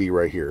as you see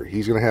right here.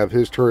 He's going to have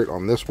his turret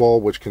on this wall,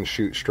 which can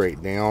shoot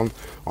straight down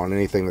on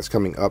anything that's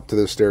coming up to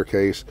this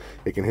staircase.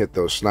 It can hit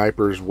those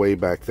snipers way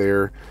back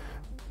there.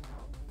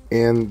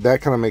 And that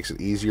kind of makes it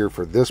easier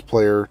for this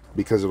player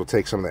because it'll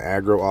take some of the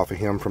aggro off of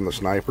him from the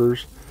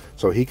snipers.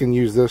 So he can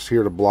use this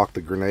here to block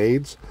the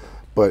grenades,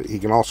 but he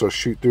can also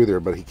shoot through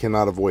there, but he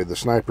cannot avoid the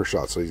sniper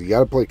shot. So you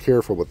got to play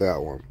careful with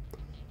that one.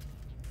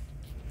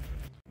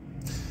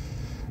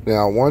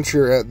 Now, once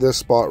you're at this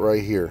spot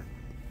right here,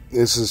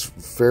 this is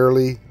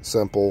fairly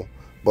simple,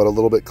 but a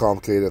little bit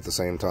complicated at the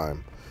same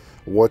time.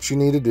 What you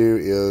need to do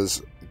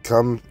is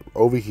come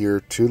over here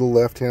to the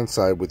left-hand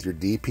side with your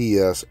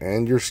DPS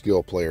and your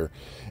skill player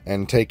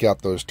and take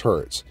out those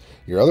turrets.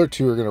 Your other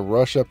two are going to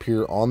rush up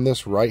here on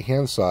this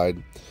right-hand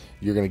side.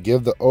 You're going to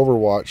give the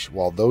overwatch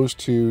while those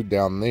two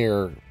down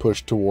there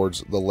push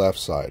towards the left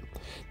side.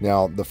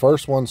 Now, the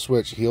first one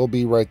switch, he'll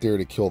be right there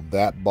to kill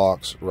that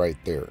box right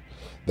there.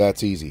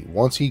 That's easy.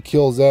 Once he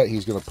kills that,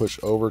 he's going to push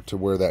over to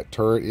where that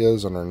turret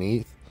is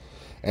underneath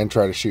and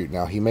try to shoot.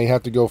 Now, he may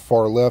have to go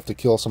far left to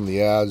kill some of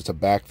the ads to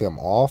back them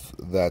off.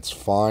 That's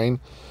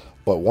fine.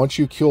 But once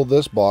you kill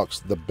this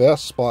box, the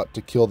best spot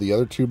to kill the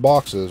other two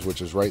boxes,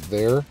 which is right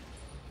there,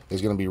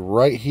 is going to be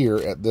right here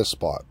at this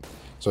spot.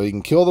 So he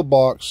can kill the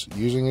box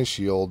using his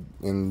shield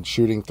and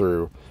shooting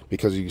through,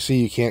 because you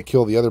see you can't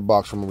kill the other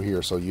box from over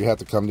here. So you have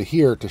to come to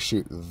here to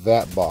shoot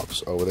that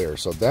box over there.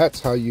 So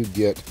that's how you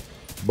get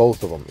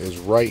both of them, is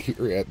right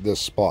here at this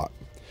spot.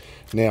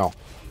 Now,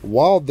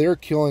 while they're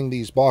killing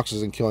these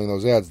boxes and killing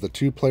those ads, the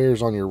two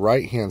players on your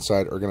right hand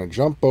side are going to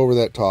jump over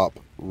that top,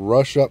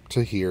 rush up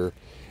to here,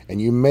 and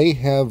you may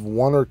have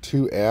one or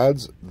two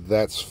ads.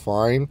 That's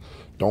fine.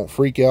 Don't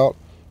freak out.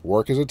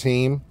 Work as a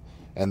team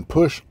and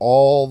push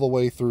all the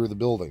way through the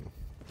building.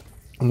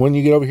 When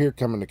you get over here,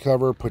 come into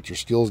cover, put your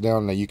skills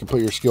down. Now you can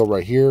put your skill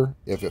right here.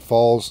 If it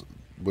falls,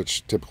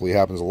 which typically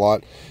happens a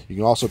lot, you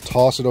can also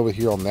toss it over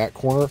here on that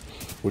corner,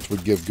 which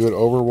would give good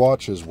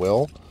overwatch as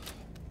well.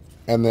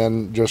 And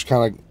then just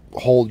kind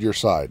of hold your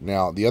side.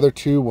 Now, the other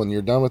two, when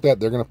you're done with that,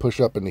 they're going to push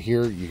up into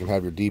here. You can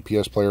have your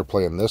DPS player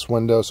play in this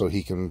window so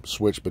he can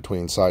switch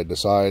between side to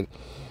side.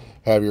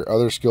 Have your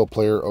other skill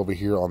player over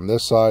here on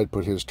this side,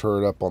 put his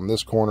turret up on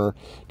this corner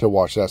to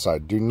watch that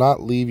side. Do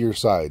not leave your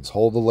sides.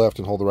 Hold the left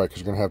and hold the right,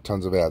 because you're going to have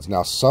tons of ads.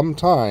 Now,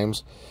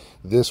 sometimes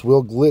this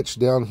will glitch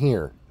down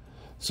here.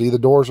 See, the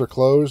doors are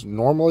closed.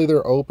 Normally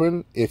they're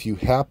open. If you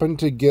happen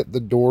to get the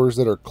doors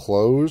that are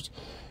closed,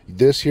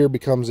 this here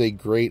becomes a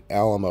great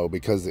Alamo,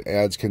 because the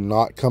ads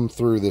cannot come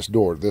through this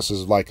door. This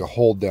is like a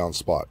hold down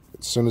spot.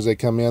 As soon as they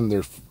come in,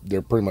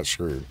 they're pretty much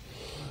screwed.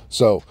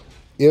 So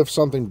if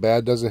something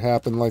bad doesn't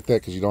happen like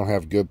that, because you don't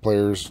have good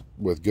players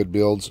with good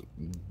builds,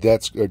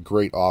 that's a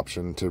great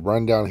option to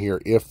run down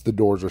here if the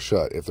doors are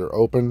shut. If they're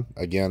open,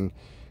 again,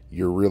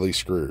 you're really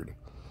screwed.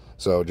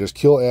 So just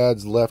kill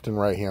ads left and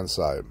right hand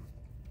side.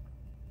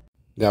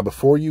 Now,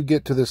 before you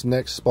get to this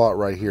next spot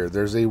right here,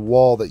 there's a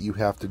wall that you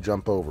have to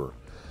jump over.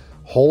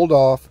 Hold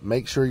off,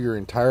 make sure your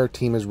entire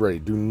team is ready.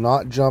 Do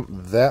not jump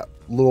that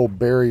little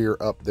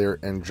barrier up there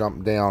and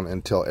jump down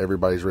until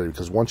everybody's ready,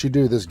 because once you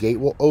do, this gate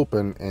will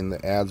open and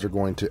the ads are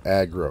going to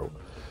aggro.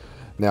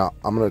 Now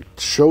I'm going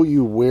to show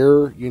you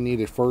where you need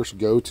to first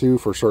go to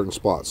for certain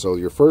spots. So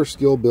your first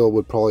skill build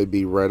would probably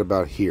be right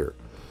about here.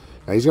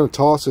 Now he's going to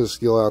toss his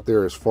skill out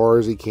there as far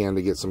as he can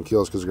to get some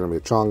kills, because there's going to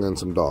be a chonga and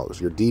some dogs.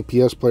 Your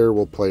DPS player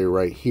will play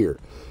right here,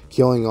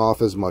 killing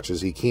off as much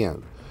as he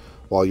can,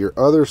 while your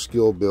other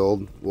skill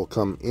build will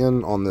come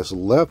in on this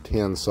left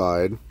hand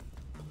side.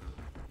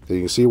 So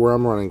you can see where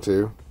I'm running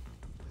to.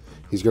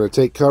 He's going to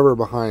take cover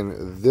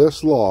behind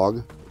this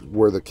log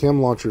where the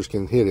chem launchers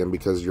can hit him,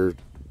 because your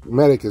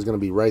medic is going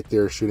to be right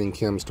there shooting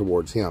chems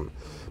towards him.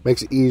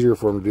 Makes it easier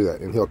for him to do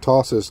that. And he'll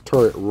toss his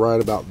turret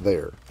right about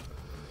there.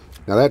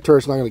 Now that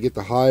turret's not going to get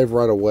the hive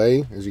right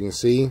away. As you can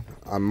see,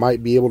 I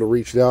might be able to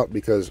reach it out,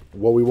 because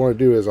what we want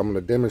to do is I'm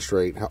going to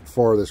demonstrate how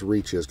far this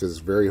reach is, because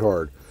it's very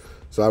hard.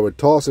 So I would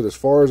toss it as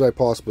far as I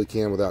possibly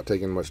can without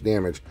taking much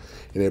damage,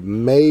 and it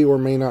may or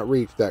may not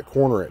reach that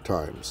corner at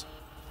times.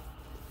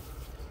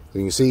 So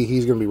you can see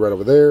he's going to be right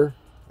over there,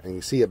 and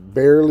you see it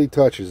barely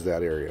touches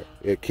that area.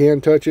 It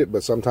can touch it,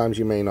 but sometimes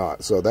you may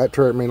not. So that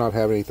turret may not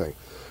have anything,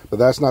 but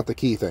that's not the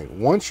key thing.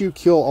 Once you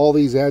kill all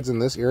these ads in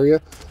this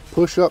area,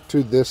 push up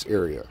to this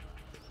area.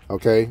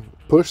 Okay,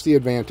 push the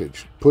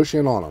advantage. Push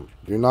in on them.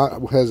 Do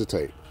not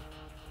hesitate.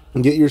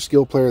 And get your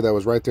skill player that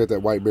was right there at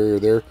that white barrier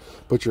there.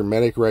 Put your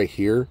medic right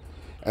here.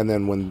 And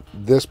then when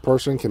this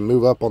person can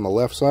move up on the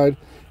left side,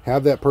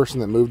 have that person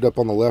that moved up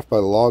on the left by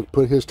the log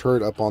put his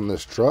turret up on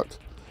this truck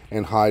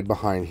and hide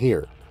behind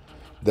here.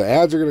 The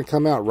ads are going to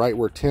come out right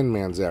where Tin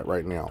Man's at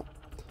right now.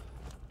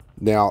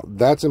 Now,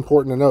 that's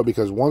important to note,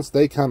 because once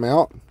they come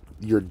out,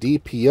 your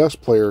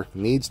DPS player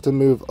needs to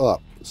move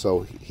up.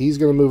 So he's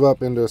going to move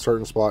up into a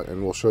certain spot,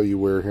 and we'll show you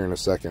where here in a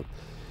second.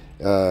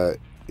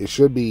 He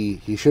should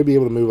be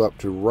able to move up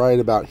to right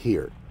about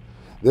here.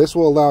 This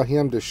will allow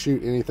him to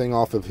shoot anything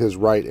off of his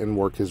right and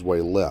work his way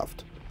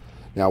left.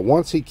 Now,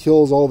 once he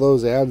kills all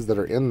those ads that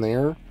are in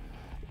there,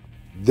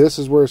 this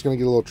is where it's going to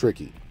get a little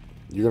tricky.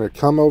 You're going to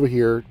come over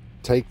here,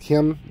 take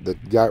him, the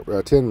guy,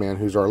 Tin Man,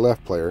 who's our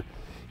left player.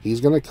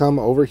 He's going to come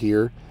over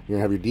here. You're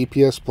going to have your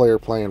DPS player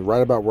playing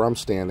right about where I'm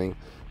standing,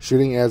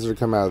 shooting ads that are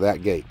coming out of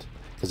that gate,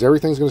 because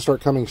everything's going to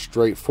start coming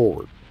straight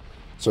forward.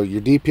 So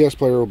your DPS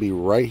player will be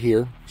right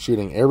here,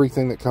 shooting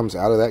everything that comes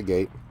out of that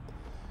gate.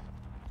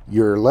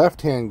 Your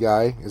left-hand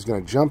guy is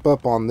going to jump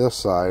up on this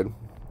side,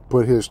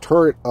 put his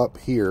turret up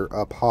here,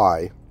 up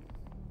high.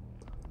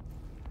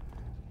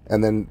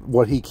 And then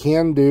what he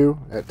can do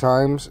at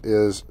times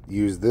is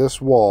use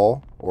this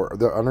wall, or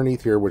the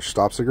underneath here, which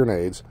stops the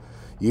grenades.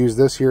 Use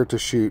this here to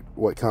shoot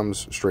what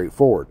comes straight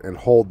forward, and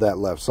hold that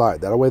left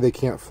side. That way they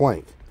can't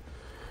flank.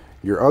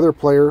 Your other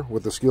player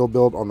with the skill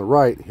build on the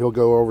right, he'll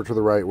go over to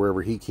the right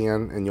wherever he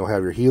can, and you'll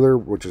have your healer,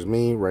 which is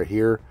me, right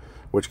here,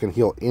 which can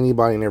heal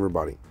anybody and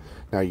everybody.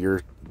 Now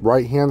your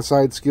right hand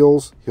side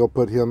skills, he'll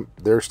put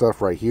their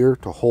stuff right here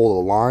to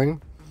hold a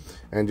line,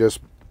 and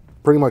just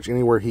pretty much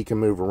anywhere he can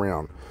move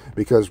around.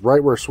 Because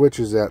right where Switch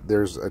is at,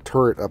 there's a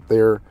turret up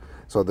there,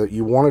 so that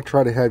you want to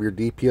try to have your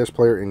DPS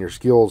player and your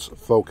skills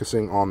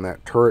focusing on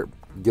that turret,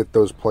 get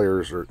those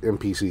players or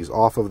NPCs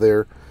off of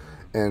there,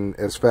 and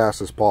as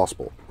fast as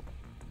possible.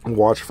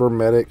 Watch for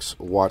medics,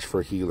 watch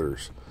for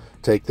healers.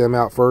 Take them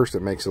out first.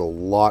 It makes it a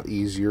lot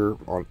easier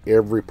on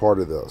every part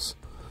of this.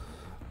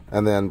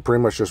 And then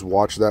pretty much just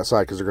watch that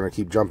side, because they're going to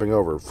keep jumping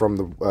over from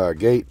the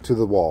gate to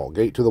the wall,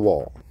 gate to the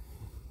wall.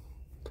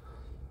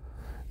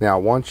 Now,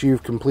 once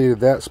you've completed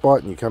that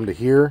spot and you come to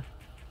here,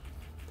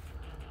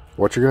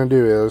 what you're going to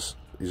do is,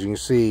 as you can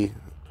see,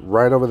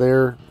 right over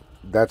there,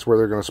 that's where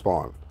they're going to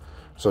spawn.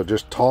 So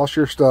just toss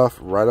your stuff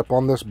right up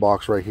on this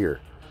box right here.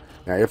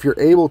 Now, if you're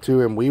able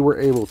to, and we were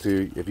able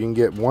to, if you can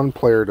get one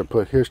player to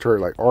put his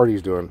turret like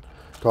Artie's doing,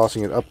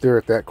 tossing it up there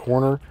at that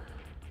corner,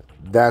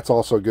 that's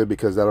also good,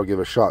 because that'll give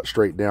a shot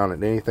straight down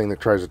at anything that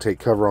tries to take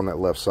cover on that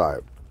left side.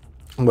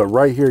 But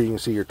right here, you can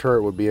see your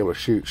turret would be able to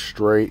shoot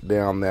straight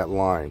down that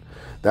line.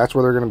 That's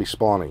where they're going to be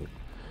spawning.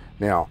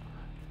 Now,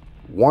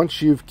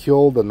 once you've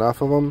killed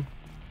enough of them,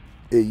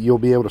 you'll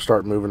be able to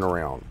start moving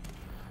around.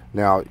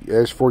 Now,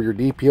 as for your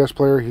DPS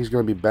player, he's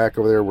going to be back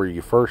over there where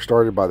you first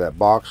started by that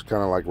box,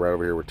 kind of like right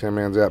over here where Tin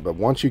Man's at. But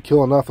once you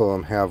kill enough of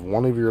them, have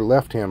one of your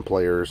left-hand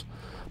players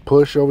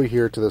push over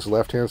here to this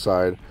left-hand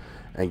side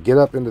and get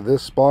up into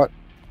this spot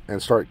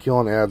and start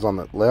killing ads on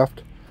the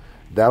left.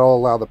 That'll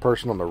allow the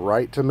person on the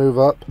right to move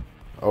up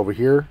over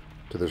here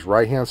to this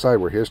right-hand side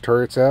where his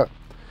turret's at.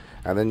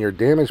 And then your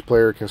damage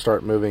player can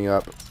start moving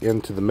up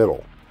into the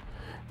middle.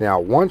 Now,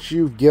 once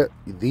you get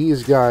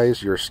these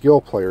guys, your skill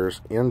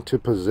players, into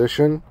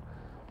position,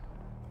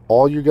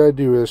 all you got to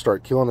do is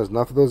start killing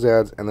enough of those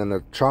ads, and then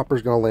the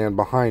chopper's going to land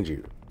behind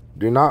you.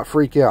 Do not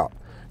freak out.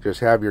 Just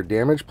have your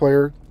damage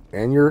player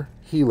and your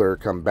healer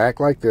come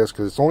back like this,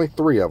 because it's only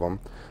 3 of them.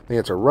 I think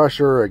it's a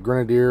rusher, a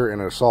grenadier,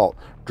 and an assault.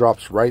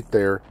 Drops right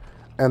there,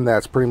 and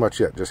that's pretty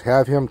much it. Just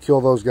have him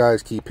kill those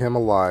guys, keep him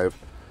alive,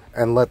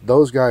 and let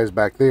those guys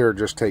back there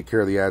just take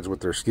care of the ads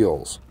with their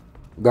skills.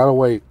 That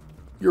way,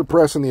 you're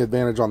pressing the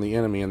advantage on the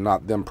enemy and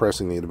not them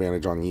pressing the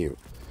advantage on you.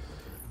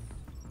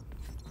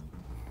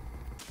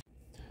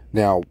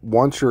 Now,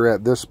 once you're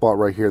at this spot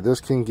right here, this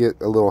can get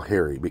a little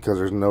hairy because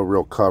there's no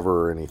real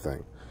cover or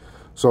anything.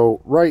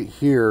 So right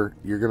here,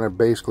 you're going to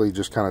basically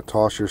just kind of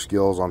toss your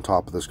skills on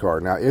top of this car.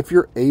 Now, if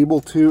you're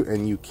able to,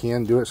 and you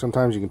can do it,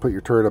 sometimes you can put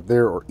your turret up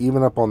there or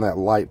even up on that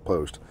light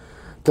post.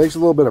 It takes a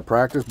little bit of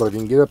practice, but if you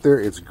can get up there,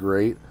 it's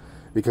great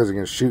because it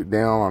can shoot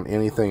down on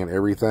anything and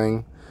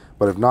everything.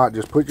 But if not,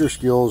 just put your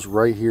skills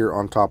right here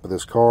on top of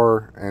this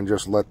car and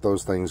just let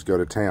those things go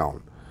to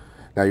town.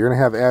 Now, you're going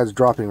to have ads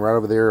dropping right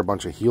over there, a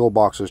bunch of heal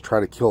boxes. Try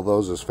to kill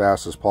those as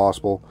fast as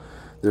possible.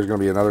 There's going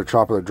to be another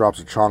chopper that drops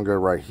a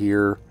chonga right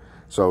here.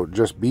 So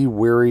just be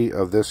wary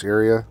of this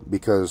area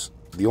because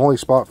the only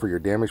spot for your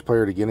damage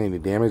player to get any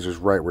damage is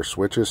right where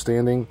Switch is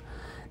standing.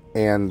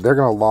 And they're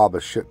going to lob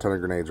a shit ton of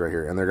grenades right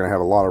here. And they're going to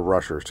have a lot of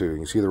rushers too. You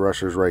can see the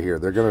rushers right here.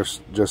 They're going to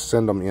just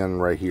send them in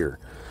right here.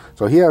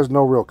 So he has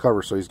no real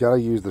cover. So he's got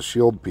to use the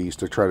shield piece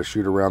to try to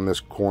shoot around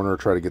this corner,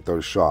 try to get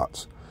those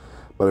shots.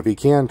 But if he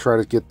can, try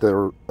to get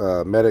the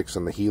medics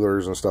and the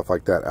healers and stuff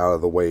like that out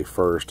of the way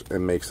first. It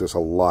makes this a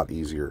lot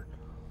easier.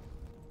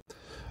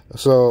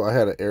 So I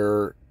had an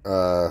error.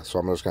 So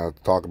I'm just going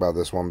to talk about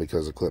this one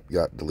because the clip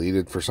got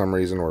deleted for some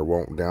reason or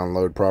won't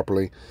download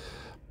properly.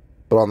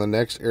 But on the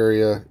next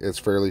area, it's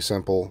fairly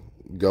simple.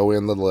 Go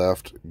in the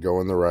left, go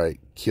in the right.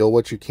 Kill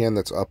what you can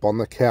that's up on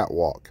the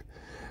catwalk.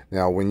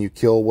 Now, when you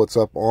kill what's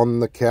up on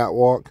the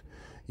catwalk,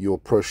 you'll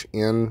push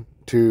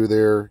into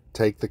there,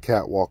 take the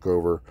catwalk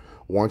over.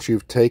 Once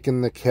you've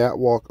taken the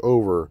catwalk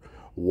over,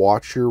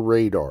 watch your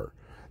radar.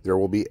 There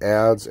will be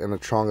ads and a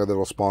chonga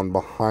that'll spawn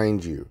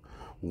behind you.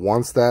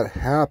 Once that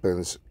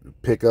happens,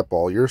 pick up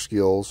all your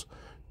skills,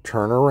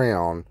 turn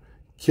around,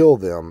 kill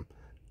them,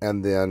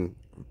 and then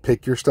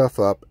pick your stuff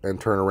up and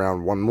turn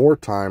around one more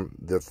time.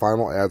 The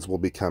final ads will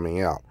be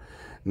coming out.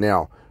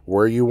 Now,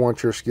 where you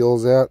want your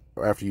skills at,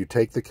 after you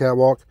take the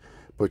catwalk,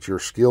 put your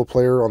skill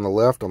player on the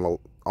left, on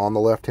the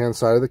left-hand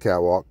side of the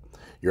catwalk.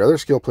 Your other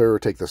skill player will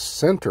take the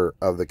center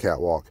of the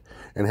catwalk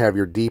and have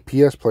your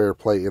DPS player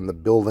play in the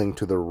building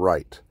to the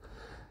right.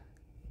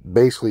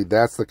 Basically,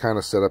 that's the kind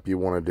of setup you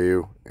want to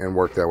do and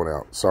work that one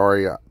out.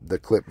 Sorry, the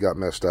clip got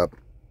messed up,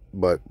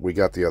 but we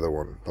got the other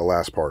one, the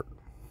last part.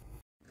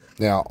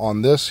 Now,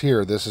 on this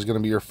here, this is going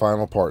to be your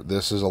final part.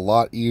 This is a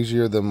lot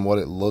easier than what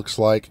it looks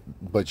like,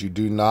 but you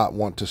do not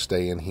want to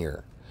stay in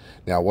here.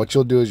 Now, what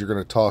you'll do is you're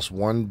going to toss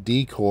one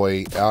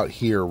decoy out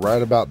here,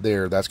 right about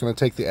there. That's going to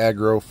take the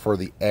aggro for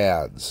the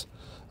ads,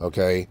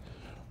 okay?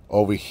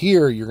 Over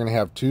here, you're going to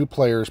have two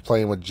players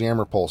playing with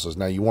jammer pulses.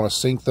 Now, you want to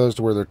sync those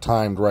to where they're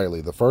timed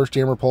rightly. The first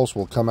jammer pulse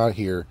will come out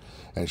here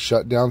and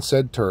shut down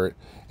said turret.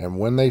 And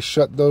when they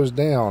shut those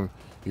down,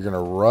 you're going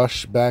to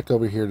rush back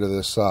over here to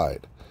this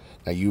side.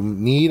 Now, you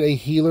need a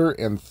healer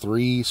and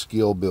 3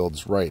 skill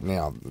builds right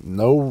now.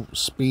 No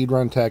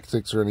speedrun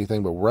tactics or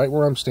anything, but right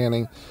where I'm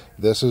standing,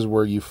 this is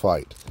where you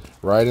fight.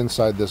 Right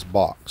inside this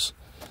box.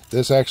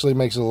 This actually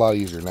makes it a lot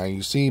easier. Now,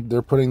 you see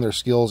they're putting their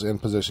skills in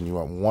position. You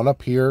want one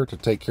up here to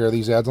take care of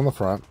these ads on the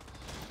front.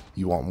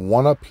 You want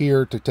one up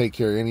here to take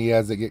care of any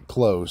ads that get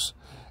close.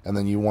 And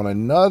then you want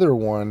another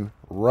one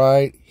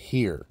right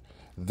here.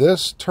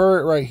 This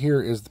turret right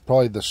here is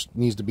probably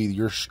needs to be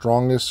your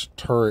strongest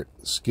turret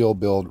skill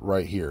build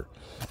right here.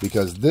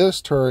 Because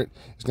this turret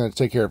is going to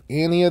take care of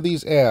any of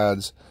these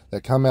ads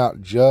that come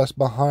out just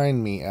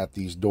behind me at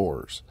these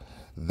doors.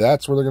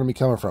 That's where they're going to be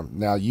coming from.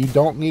 Now, you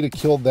don't need to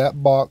kill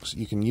that box.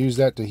 You can use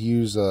that to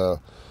use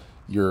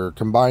your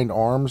combined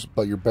arms,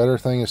 but your better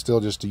thing is still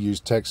just to use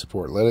tech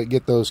support. Let it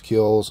get those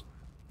kills,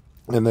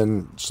 and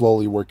then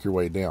slowly work your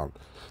way down.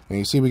 And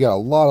you see we got a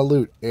lot of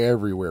loot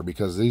everywhere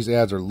because these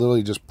ads are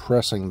literally just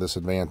pressing this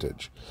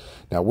advantage.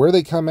 Now, where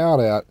they come out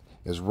at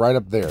is right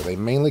up there. They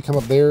mainly come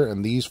up there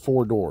in these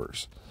 4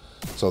 doors.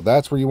 So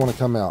that's where you want to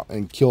come out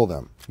and kill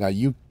them. Now,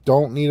 you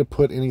don't need to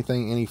put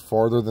anything any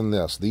farther than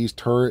this. These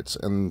turrets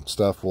and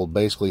stuff will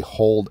basically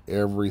hold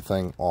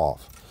everything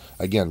off.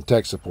 Again,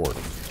 tech support.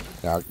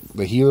 Now,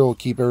 the healer will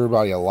keep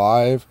everybody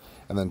alive,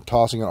 and then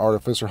tossing an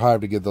Artificer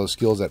Hive to give those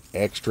skills that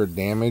extra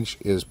damage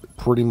is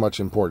pretty much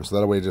important. So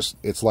that way,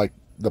 it's like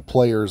the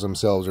players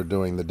themselves are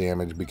doing the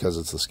damage because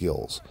it's the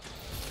skills.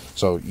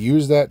 So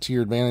use that to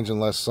your advantage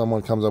unless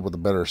someone comes up with a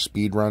better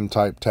speedrun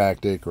type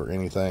tactic or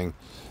anything,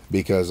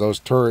 because those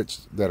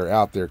turrets that are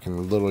out there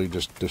can literally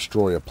just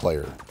destroy a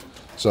player.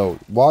 So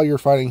while you're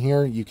fighting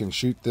here, you can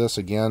shoot this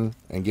again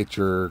and get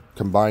your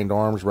combined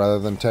arms rather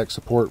than tech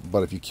support.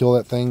 But if you kill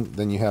that thing,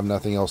 then you have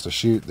nothing else to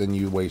shoot, then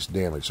you waste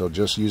damage. So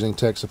just using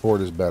tech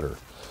support is better.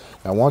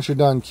 Now once you're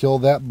done, kill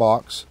that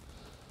box,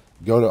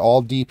 go to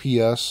all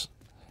DPS,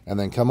 and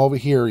then come over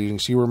here. You can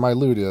see where my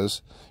loot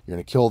is. You're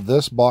going to kill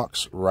this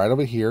box right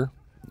over here.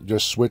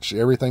 Just switch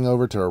everything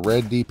over to a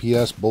red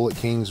DPS, Bullet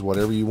Kings,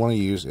 whatever you want to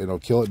use. It'll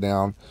kill it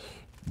down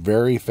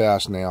very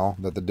fast now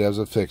that the devs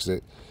have fixed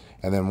it.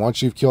 And then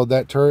once you've killed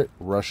that turret,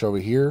 rush over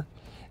here.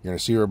 You're going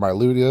to see where my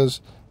loot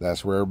is.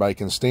 That's where everybody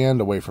can stand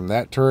away from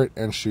that turret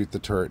and shoot the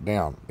turret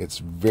down. It's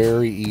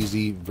very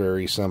easy,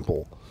 very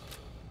simple.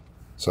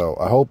 So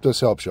I hope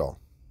this helps y'all.